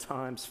is at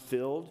times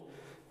filled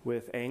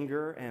with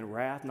anger and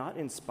wrath, not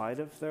in spite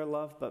of their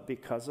love, but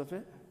because of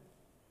it?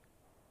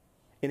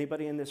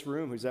 Anybody in this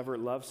room who's ever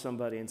loved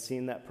somebody and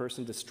seen that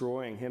person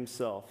destroying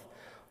himself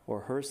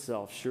or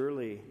herself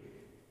surely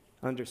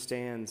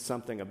understands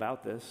something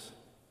about this.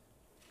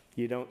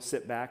 You don't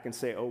sit back and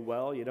say, "Oh,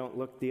 well," you don't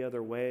look the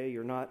other way,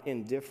 you're not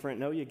indifferent.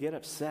 No, you get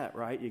upset,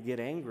 right? You get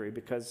angry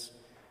because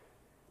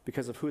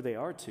of who they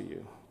are to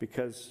you,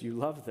 because you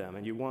love them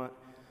and you want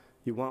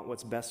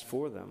what's best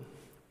for them.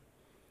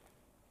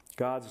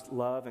 God's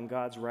love and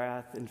God's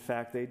wrath, in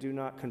fact, they do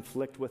not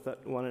conflict with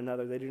one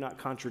another. They do not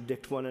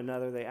contradict one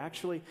another. They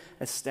actually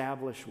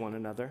establish one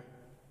another.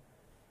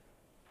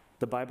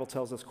 The Bible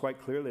tells us quite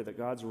clearly that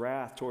God's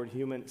wrath toward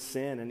human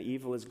sin and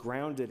evil is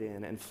grounded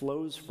in and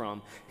flows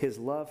from his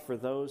love for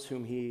those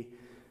whom he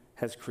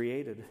has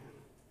created.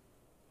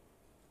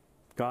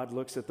 God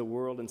looks at the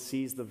world and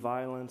sees the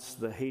violence,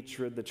 the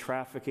hatred, the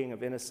trafficking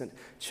of innocent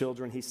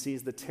children. He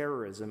sees the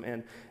terrorism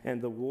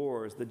and the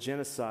wars, the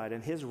genocide,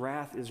 and his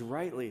wrath is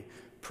rightly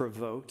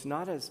provoked,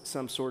 not as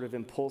some sort of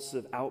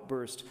impulsive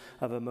outburst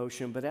of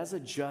emotion, but as a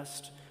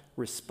just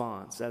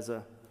response, as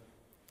a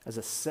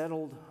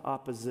settled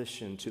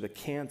opposition to the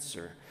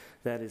cancer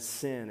that is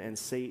sin and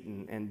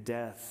Satan and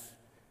death,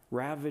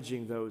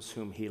 ravaging those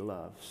whom he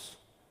loves.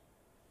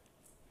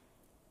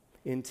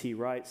 N.T.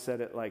 Wright said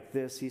it like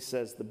this. He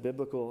says, "The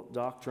biblical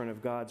doctrine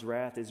of God's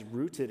wrath is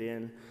rooted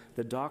in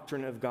the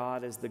doctrine of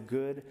God as the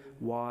good,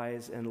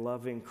 wise, and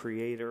loving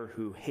creator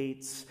who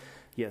hates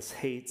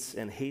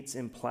and hates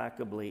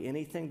implacably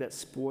anything that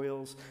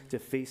spoils,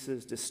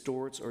 defaces,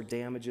 distorts, or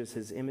damages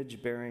his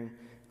image-bearing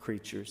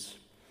creatures.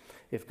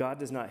 If God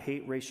does not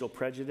hate racial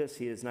prejudice,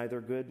 he is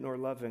neither good nor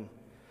loving.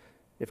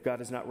 If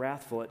God is not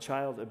wrathful at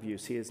child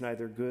abuse, he is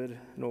neither good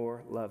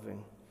nor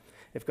loving.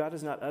 If God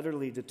is not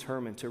utterly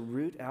determined to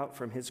root out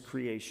from his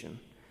creation,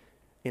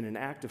 in an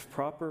act of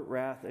proper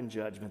wrath and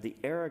judgment, the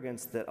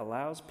arrogance that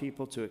allows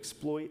people to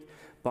exploit,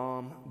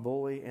 bomb,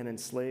 bully, and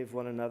enslave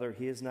one another,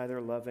 he is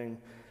neither loving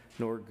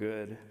nor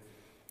good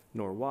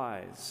nor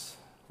wise,"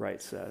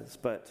 Wright says.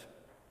 But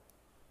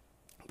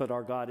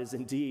our God is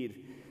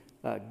indeed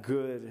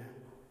good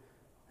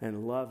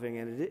and loving,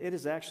 and it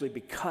is actually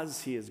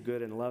because he is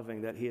good and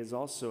loving that he is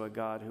also a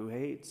God who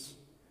hates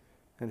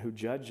and who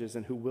judges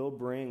and who will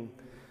bring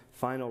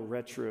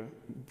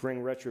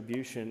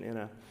retribution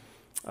in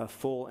a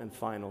full and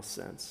final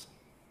sense.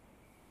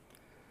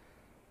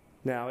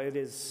 Now, it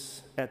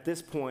is at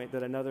this point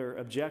that another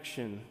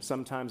objection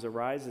sometimes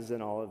arises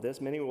in all of this.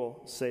 Many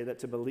will say that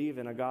to believe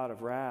in a God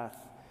of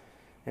wrath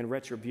and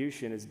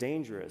retribution is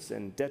dangerous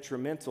and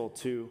detrimental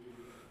to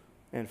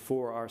and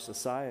for our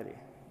society.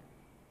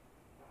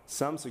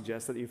 Some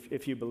suggest that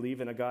if you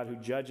believe in a God who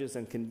judges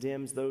and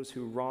condemns those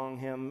who wrong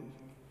him,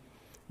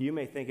 you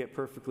may think it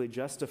perfectly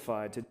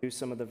justified to do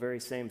some of the very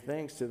same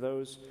things to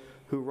those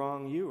who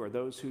wrong you or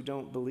those who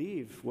don't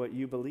believe what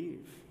you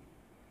believe.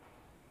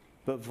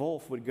 But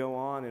Wolf would go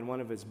on in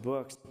one of his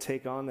books to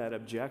take on that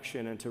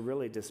objection and to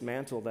really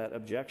dismantle that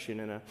objection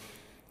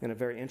in a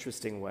very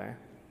interesting way.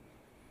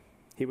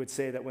 He would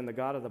say that when the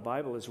God of the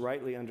Bible is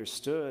rightly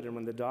understood and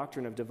when the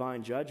doctrine of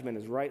divine judgment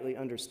is rightly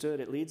understood,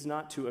 it leads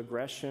not to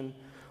aggression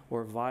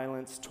or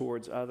violence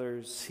towards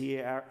others. He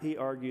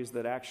argues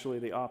that actually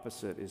the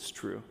opposite is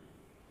true.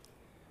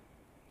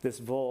 This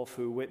Wolf,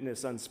 who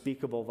witnessed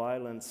unspeakable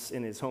violence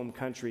in his home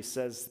country,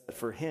 says that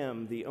for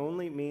him, the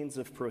only means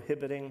of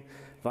prohibiting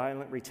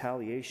violent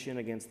retaliation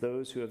against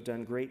those who have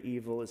done great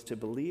evil is to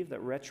believe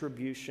that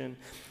retribution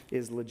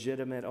is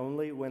legitimate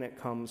only when it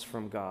comes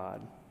from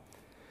God.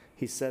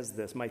 He says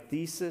this, "My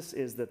thesis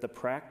is that the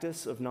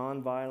practice of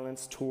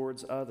nonviolence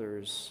towards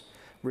others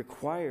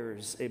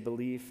requires a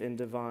belief in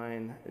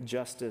divine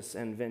justice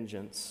and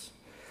vengeance.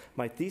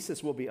 My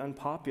thesis will be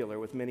unpopular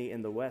with many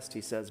in the West," he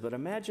says, "but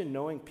imagine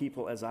knowing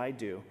people as I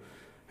do,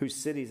 whose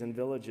cities and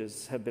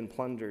villages have been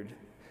plundered,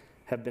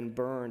 have been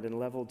burned and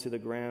leveled to the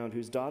ground,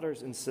 whose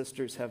daughters and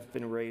sisters have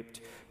been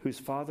raped, whose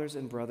fathers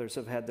and brothers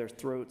have had their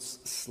throats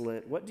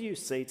slit. What do you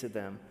say to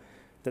them?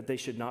 That they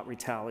should not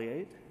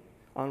retaliate?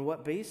 On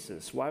what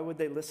basis? Why would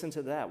they listen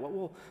to that? What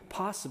will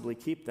possibly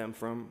keep them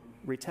from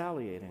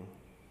retaliating?"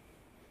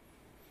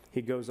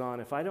 He goes on,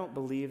 "If I don't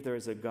believe there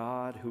is a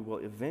God who will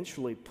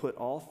eventually put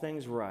all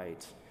things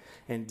right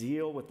and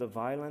deal with the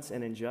violence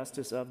and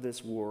injustice of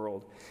this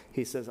world,"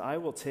 he says, "I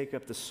will take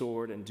up the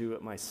sword and do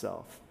it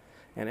myself.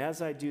 And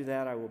as I do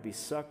that, I will be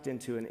sucked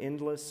into an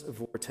endless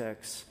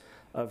vortex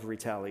of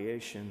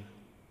retaliation.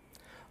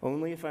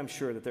 Only if I'm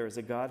sure that there is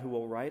a God who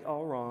will right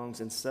all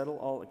wrongs and settle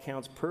all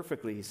accounts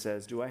perfectly," he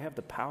says, "do I have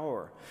the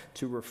power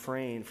to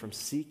refrain from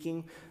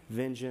seeking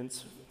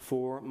vengeance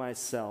for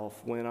myself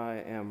when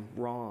I am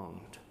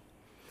wronged."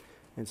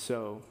 And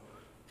so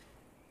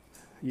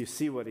you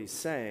see what he's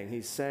saying.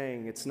 He's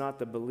saying it's not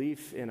the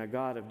belief in a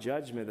God of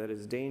judgment that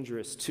is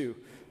dangerous to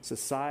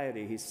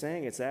society. He's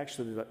saying it's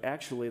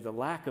actually the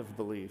lack of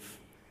belief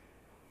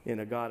in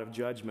a God of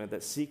judgment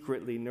that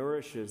secretly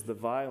nourishes the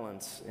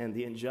violence and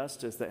the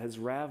injustice that has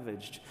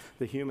ravaged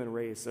the human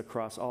race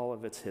across all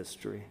of its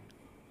history.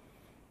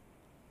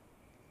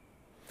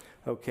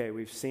 Okay,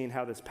 we've seen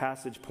how this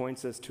passage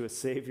points us to a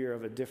Savior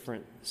of a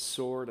different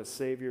sort, a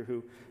Savior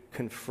who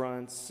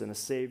confronts and a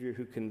Savior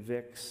who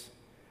convicts.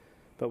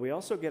 But we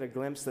also get a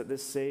glimpse that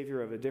this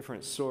Savior of a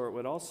different sort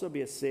would also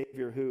be a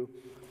Savior who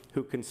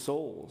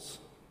consoles.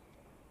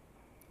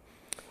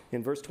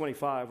 In verse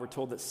 25, we're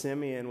told that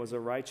Simeon was a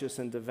righteous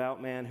and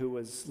devout man who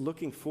was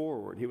looking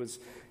forward. He was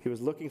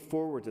looking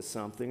forward to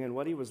something, and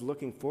what he was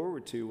looking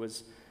forward to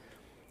was,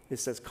 it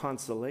says,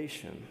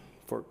 consolation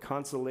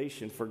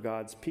for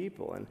God's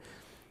people.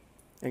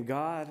 And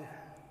God,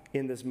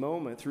 in this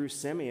moment, through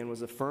Simeon,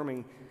 was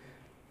affirming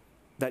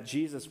that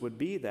Jesus would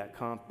be that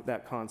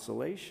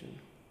consolation.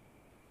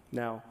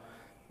 Now,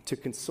 to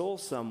console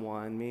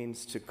someone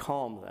means to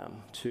calm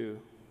them, to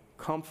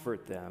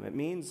comfort them.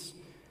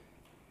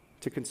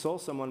 To console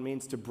someone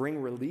means to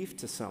bring relief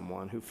to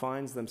someone who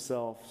finds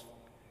themselves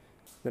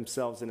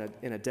in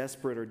a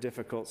desperate or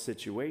difficult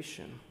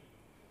situation.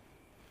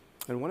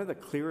 And one of the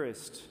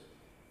clearest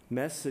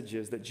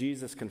messages that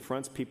Jesus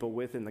confronts people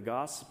with in the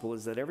gospel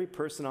is that every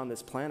person on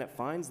this planet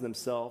finds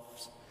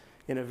themselves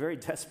in a very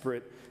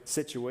desperate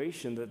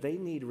situation that they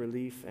need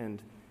relief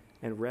and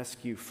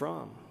rescue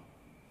from.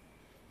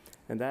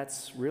 And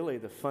that's really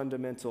the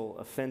fundamental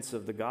offense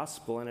of the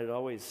gospel, and it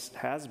always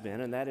has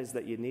been, and that is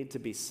that you need to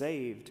be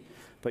saved,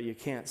 but you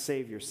can't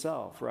save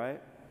yourself,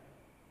 right?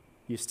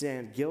 You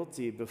stand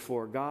guilty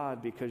before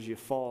God because you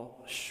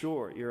fall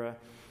short. You're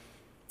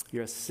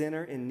a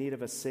sinner in need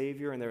of a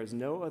Savior, and there is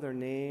no other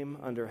name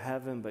under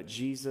heaven but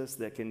Jesus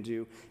that can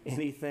do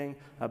anything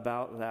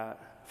about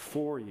that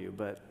for you.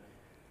 But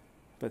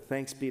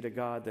thanks be to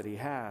God that He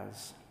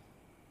has.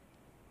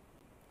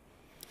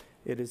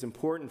 It is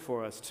important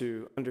for us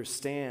to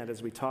understand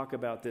as we talk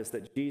about this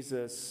that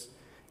Jesus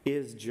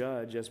is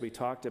judge, as we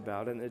talked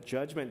about, and that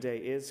judgment day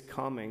is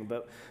coming.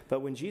 But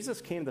when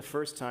Jesus came the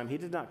first time, He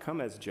did not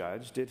come as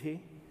judge, did He?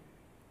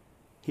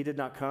 He did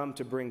not come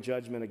to bring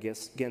judgment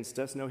against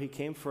us. No, He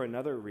came for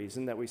another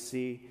reason that we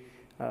see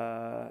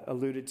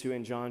alluded to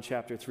in John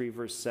chapter 3,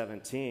 verse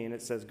 17.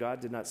 It says, God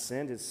did not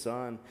send His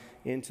Son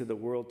into the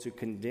world to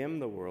condemn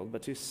the world,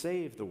 but to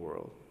save the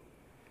world.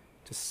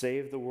 To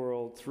save the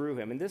world through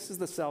Him. And this is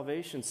the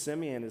salvation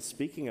Simeon is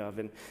speaking of.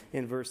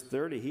 In verse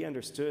 30, he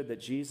understood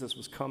that Jesus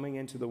was coming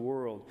into the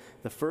world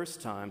the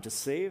first time to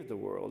save the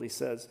world. He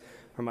says,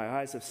 "For my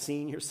eyes have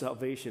seen your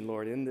salvation,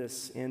 Lord, in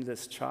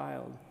this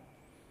child."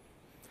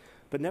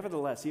 But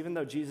nevertheless, even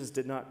though Jesus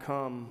did not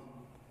come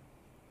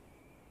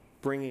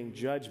bringing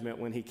judgment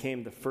when He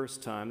came the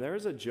first time, there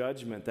is a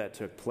judgment that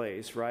took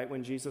place, right,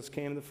 when Jesus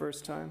came the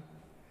first time?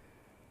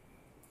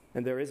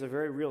 And there is a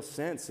very real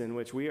sense in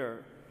which we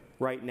are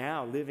right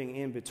now living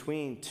in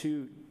between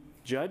two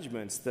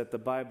judgments that the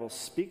Bible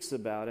speaks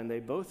about, and they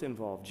both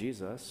involve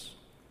Jesus.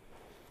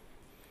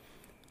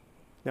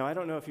 Now, I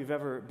don't know if you've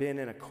ever been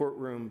in a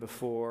courtroom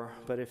before,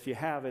 but if you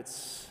have,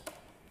 it's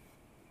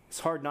It's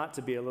hard not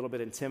to be a little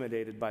bit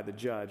intimidated by the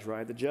judge,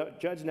 right? The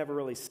judge never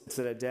really sits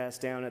at a desk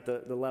down at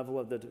the level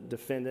of the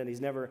defendant. He's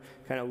never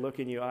kind of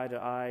looking you eye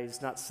to eye.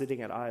 He's not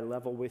sitting at eye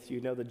level with you.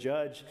 No, the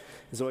judge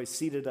is always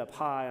seated up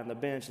high on the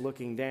bench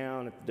looking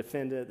down at the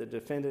defendant. The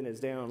defendant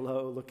is down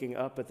low looking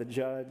up at the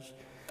judge.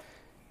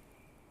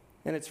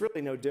 And it's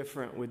really no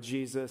different with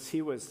Jesus.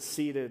 He was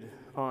seated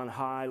on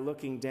high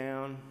looking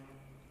down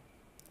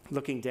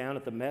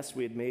at the mess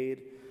we had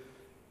made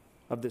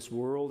of this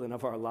world and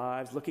of our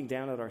lives, looking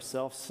down at our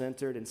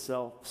self-centered and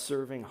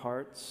self-serving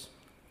hearts.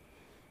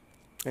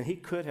 And he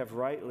could have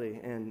rightly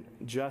and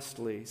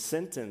justly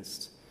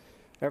sentenced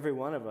every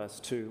one of us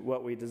to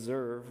what we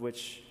deserve,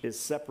 which is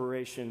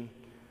separation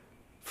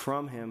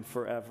from him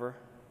forever.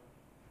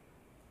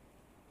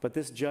 But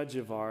this judge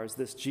of ours,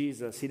 this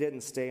Jesus, he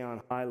didn't stay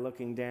on high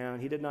looking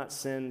down. He did not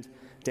send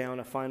down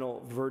a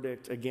final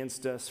verdict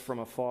against us from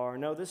afar.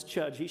 No, this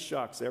judge, he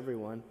shocks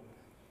everyone.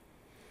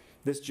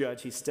 This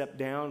judge, he stepped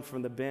down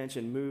from the bench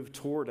and moved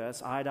toward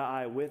us, eye to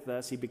eye with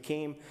us. He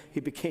became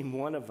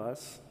one of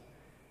us.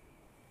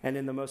 And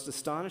in the most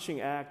astonishing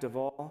act of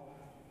all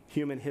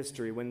human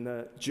history, when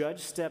the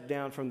judge stepped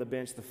down from the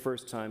bench the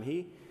first time,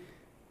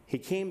 he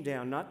came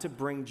down not to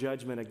bring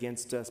judgment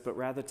against us, but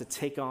rather to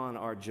take on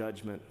our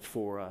judgment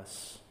for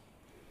us.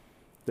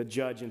 The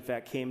judge, in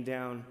fact, came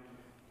down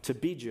to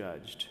be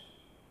judged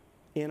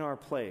in our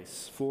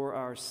place for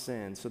our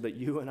sin, so that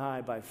you and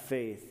I, by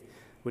faith,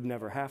 would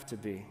never have to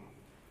be.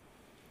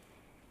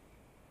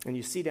 And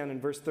you see down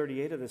in verse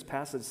 38 of this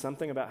passage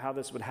something about how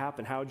this would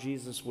happen, how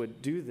Jesus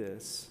would do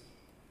this.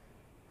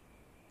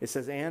 It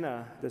says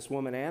Anna, this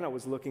woman Anna,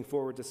 was looking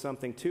forward to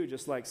something too,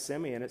 just like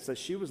Simeon. It says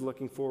she was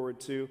looking forward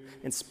to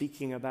and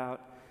speaking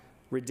about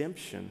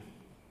redemption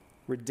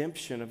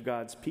of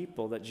God's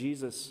people that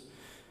Jesus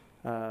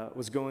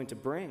was going to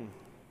bring.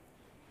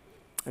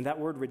 And that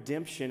word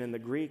redemption in the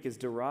Greek is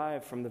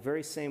derived from the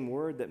very same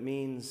word that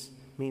means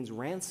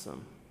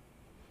ransom.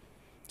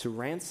 To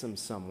ransom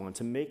someone,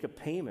 to make a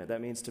payment.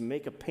 That means to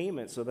make a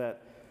payment so that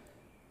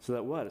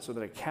what? So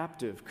that a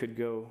captive could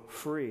go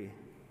free.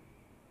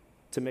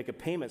 To make a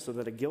payment so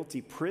that a guilty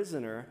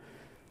prisoner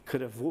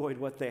could avoid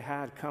what they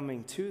had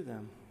coming to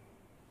them.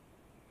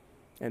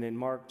 And in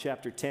Mark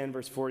chapter 10,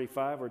 verse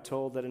 45, we're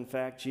told that in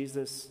fact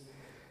Jesus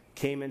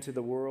came into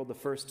the world the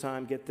first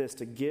time, get this,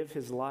 to give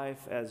his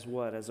life as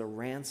what? As a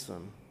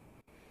ransom.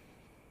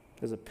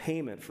 As a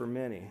payment for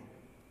many.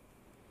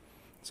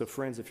 So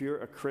friends, if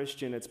you're a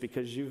Christian, it's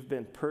because you've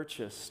been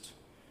purchased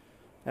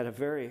at a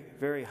very,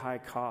 very high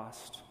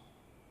cost.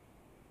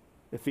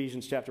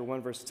 Ephesians chapter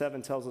 1, verse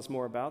 7 tells us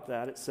more about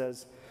that. It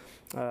says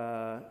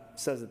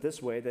it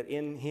this way, that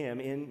in him,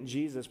 in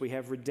Jesus, we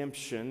have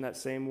redemption, that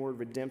same word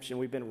redemption.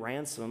 We've been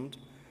ransomed.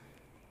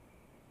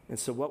 And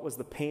so what was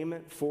the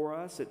payment for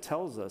us? It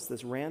tells us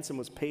this ransom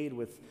was paid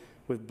with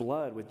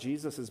blood, with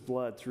Jesus'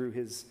 blood through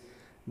his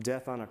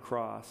death on a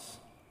cross.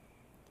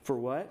 For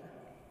what?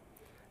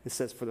 It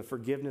says, for the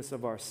forgiveness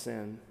of our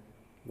sin.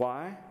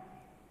 Why?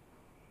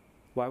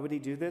 Why would he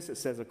do this? It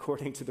says,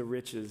 according to the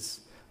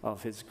riches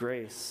of his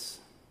grace.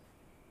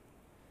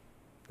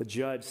 The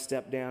judge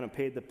stepped down and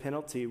paid the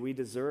penalty we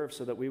deserve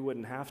so that we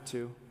wouldn't have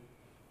to.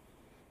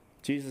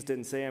 Jesus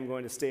didn't say, I'm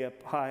going to stay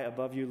up high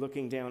above you,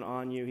 looking down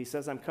on you. He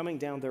says, I'm coming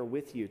down there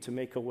with you to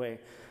make a way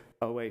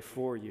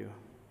for you.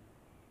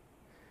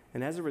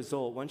 And as a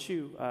result, once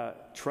you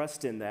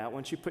trust in that,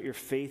 once you put your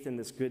faith in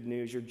this good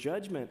news, your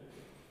judgment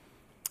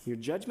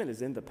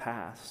is in the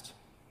past.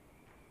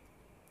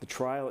 The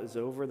trial is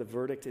over. The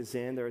verdict is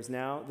in. There is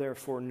now,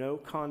 therefore, no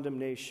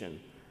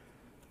condemnation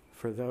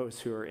for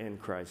those who are in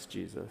Christ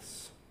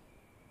Jesus.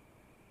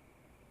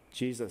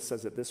 Jesus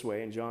says it this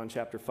way in John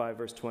chapter 5,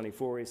 verse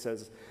 24. He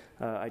says,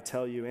 I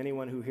tell you,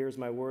 anyone who hears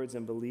my words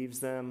and believes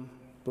him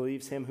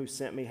who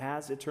sent me,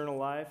 has eternal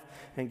life,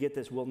 and get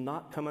this, will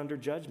not come under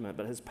judgment,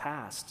 but has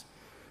passed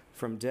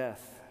from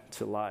death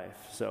to life.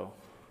 So,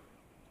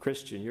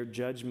 Christian, your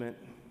judgment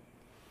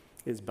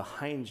is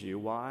behind you.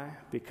 Why?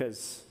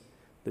 Because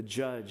the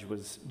judge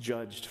was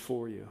judged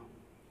for you.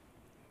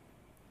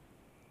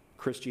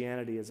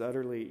 Christianity is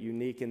utterly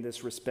unique in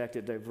this respect.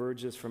 It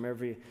diverges from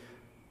every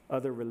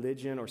other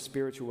religion or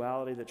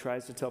spirituality that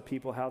tries to tell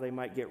people how they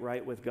might get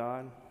right with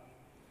God.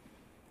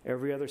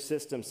 Every other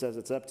system says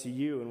it's up to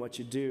you and what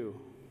you do.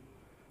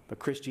 But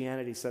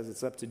Christianity says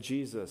it's up to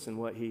Jesus and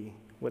what he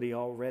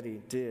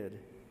already did.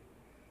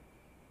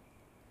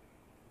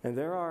 And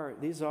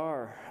these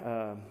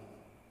are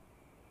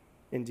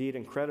indeed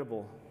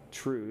incredible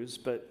truths,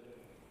 but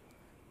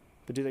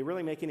do they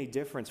really make any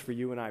difference for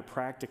you and I,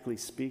 practically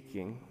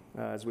speaking,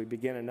 as we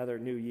begin another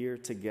new year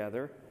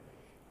together?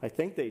 I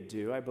think they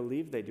do. I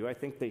believe they do. I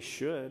think they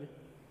should.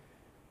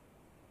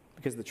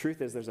 Because the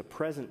truth is, there's a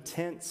present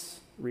tense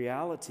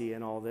reality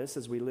in all this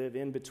as we live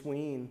in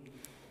between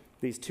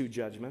these two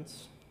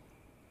judgments.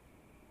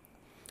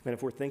 And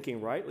if we're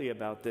thinking rightly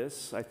about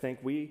this, I think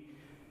we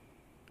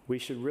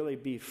should really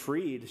be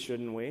freed,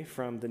 shouldn't we,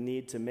 from the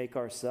need to make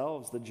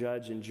ourselves the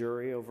judge and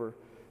jury over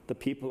the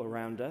people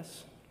around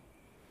us.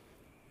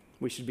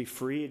 We should be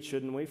freed,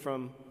 shouldn't we,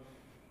 from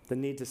the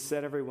need to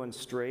set everyone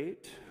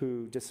straight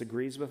who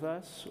disagrees with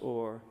us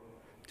or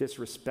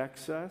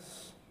disrespects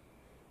us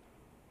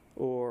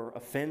or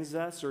offends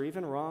us or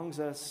even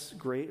wrongs us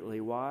greatly.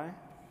 Why?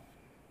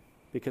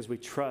 Because we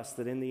trust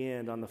that in the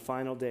end, on the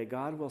final day,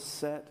 God will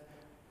set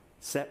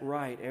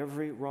right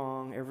every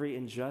wrong, every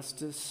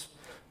injustice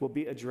will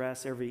be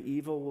addressed, every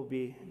evil will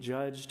be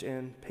judged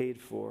and paid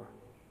for.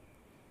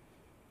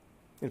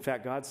 In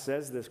fact, God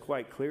says this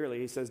quite clearly.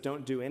 He says,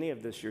 don't do any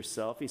of this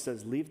yourself. He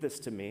says, leave this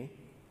to me.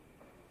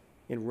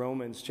 In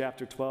Romans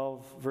chapter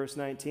 12, verse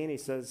 19,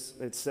 it says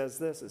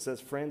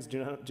this, friends,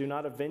 do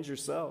not avenge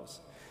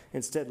yourselves.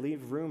 Instead,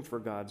 leave room for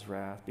God's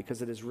wrath,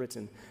 because it is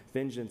written,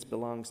 vengeance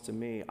belongs to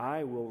me.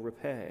 I will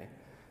repay,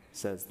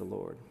 says the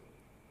Lord.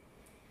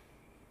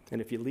 And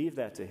if you leave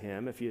that to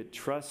him, if you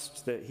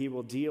trust that he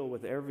will deal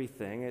with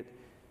everything,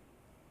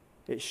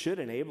 it should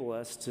enable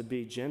us to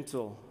be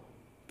gentle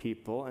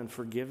people and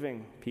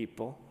forgiving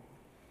people,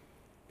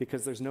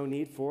 because there's no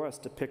need for us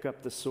to pick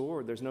up the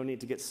sword. There's no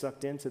need to get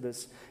sucked into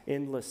this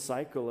endless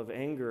cycle of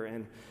anger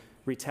and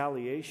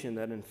retaliation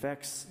that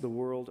infects the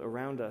world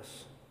around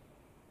us.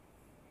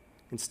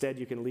 Instead,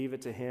 you can leave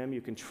it to him.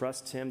 You can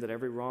trust him that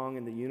every wrong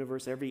in the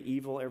universe, every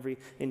evil, every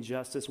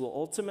injustice will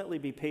ultimately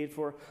be paid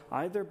for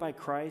either by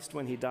Christ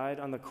when he died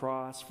on the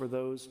cross for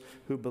those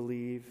who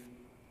believe,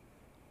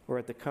 or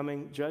at the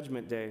coming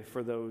judgment day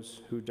for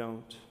those who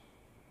don't.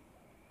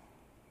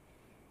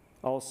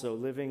 Also,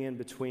 living in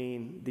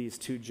between these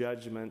two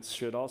judgments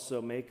should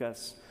also make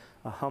us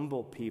a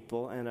humble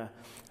people and a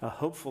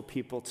hopeful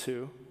people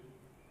too.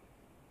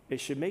 It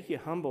should make you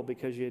humble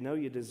because you know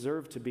you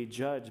deserve to be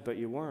judged, but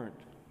you weren't.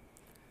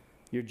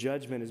 Your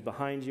judgment is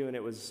behind you and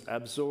it was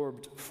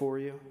absorbed for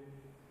you.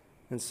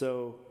 And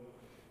so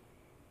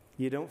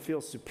you don't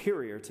feel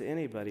superior to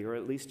anybody, or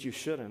at least you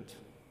shouldn't.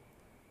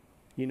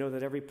 You know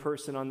that every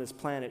person on this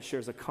planet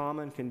shares a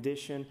common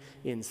condition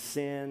in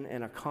sin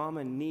and a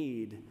common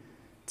need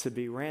to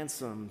be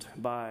ransomed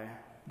by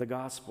the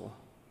gospel.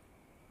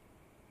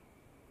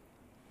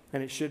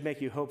 And it should make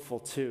you hopeful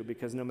too,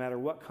 because no matter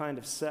what kind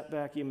of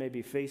setback you may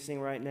be facing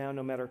right now,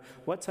 no matter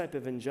what type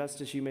of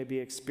injustice you may be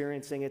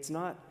experiencing, it's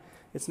not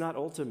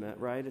ultimate,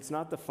 right? It's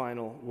not the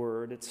final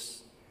word.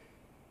 It's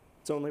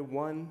only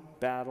one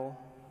battle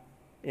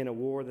in a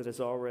war that has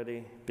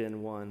already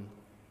been won.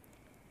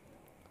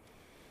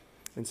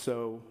 And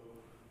so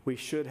we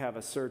should have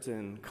a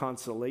certain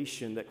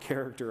consolation that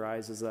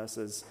characterizes us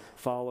as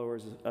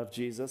followers of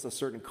Jesus, a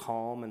certain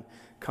calm and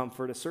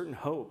comfort, a certain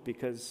hope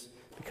because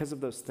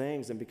of those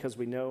things and because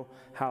we know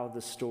how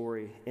the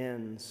story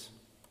ends.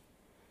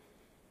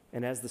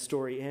 And as the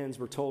story ends,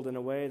 we're told in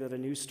a way that a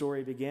new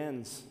story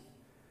begins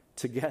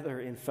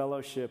together in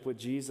fellowship with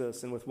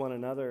Jesus and with one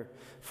another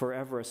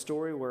forever. A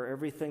story where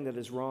everything that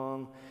is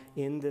wrong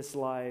in this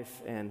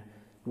life and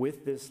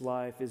with this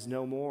life is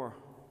no more.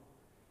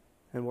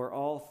 And where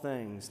all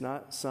things,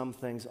 not some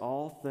things,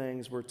 all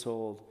things, we're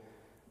told,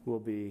 will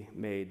be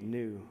made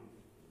new.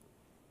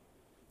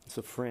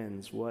 So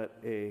friends, what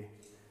a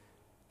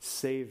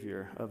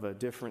Savior of a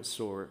different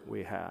sort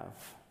we have.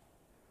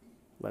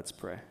 Let's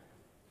pray.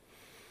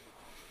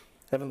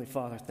 Heavenly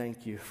Father,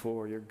 thank you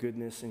for your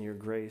goodness and your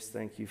grace.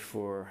 Thank you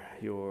for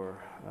your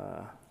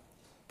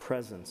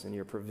presence and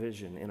your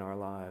provision in our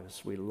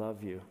lives. We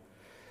love you,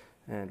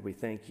 and we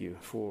thank you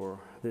for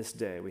this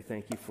day. We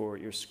thank you for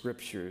your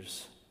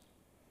scriptures.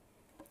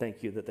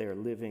 Thank you that they are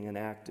living and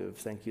active.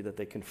 Thank you that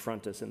they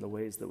confront us in the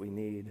ways that we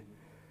need.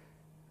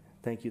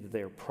 Thank you that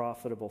they are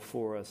profitable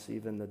for us,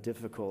 even the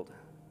difficult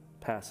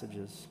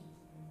passages.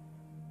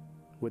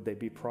 Would they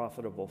be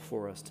profitable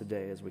for us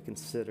today as we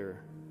consider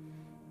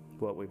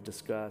what we've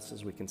discussed,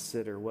 as we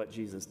consider what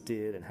Jesus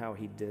did and how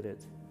he did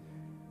it.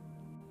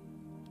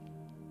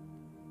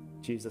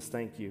 Jesus,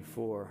 thank you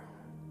for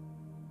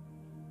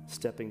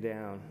stepping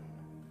down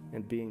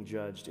and being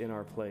judged in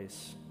our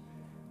place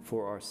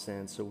for our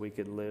sins so we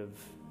could live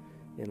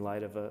in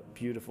light of a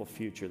beautiful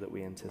future that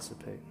we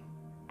anticipate.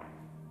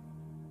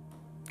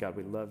 God,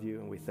 we love you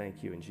and we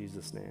thank you in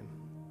Jesus' name.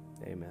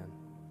 Amen.